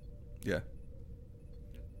 agreed. Yeah.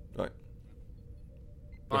 Right.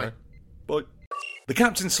 Bye. Okay. Bye. The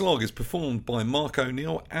Captain's Slog is performed by Mark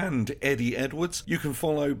O'Neill and Eddie Edwards. You can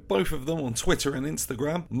follow both of them on Twitter and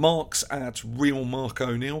Instagram. Mark's at Real Mark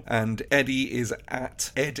O'Neill and Eddie is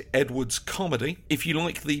at Ed Edwards Comedy. If you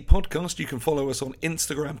like the podcast, you can follow us on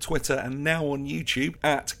Instagram, Twitter and now on YouTube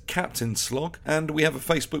at Captain's Slog. And we have a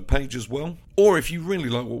Facebook page as well. Or if you really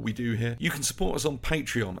like what we do here, you can support us on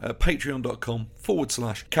Patreon at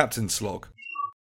patreon.com/Captain's Slog.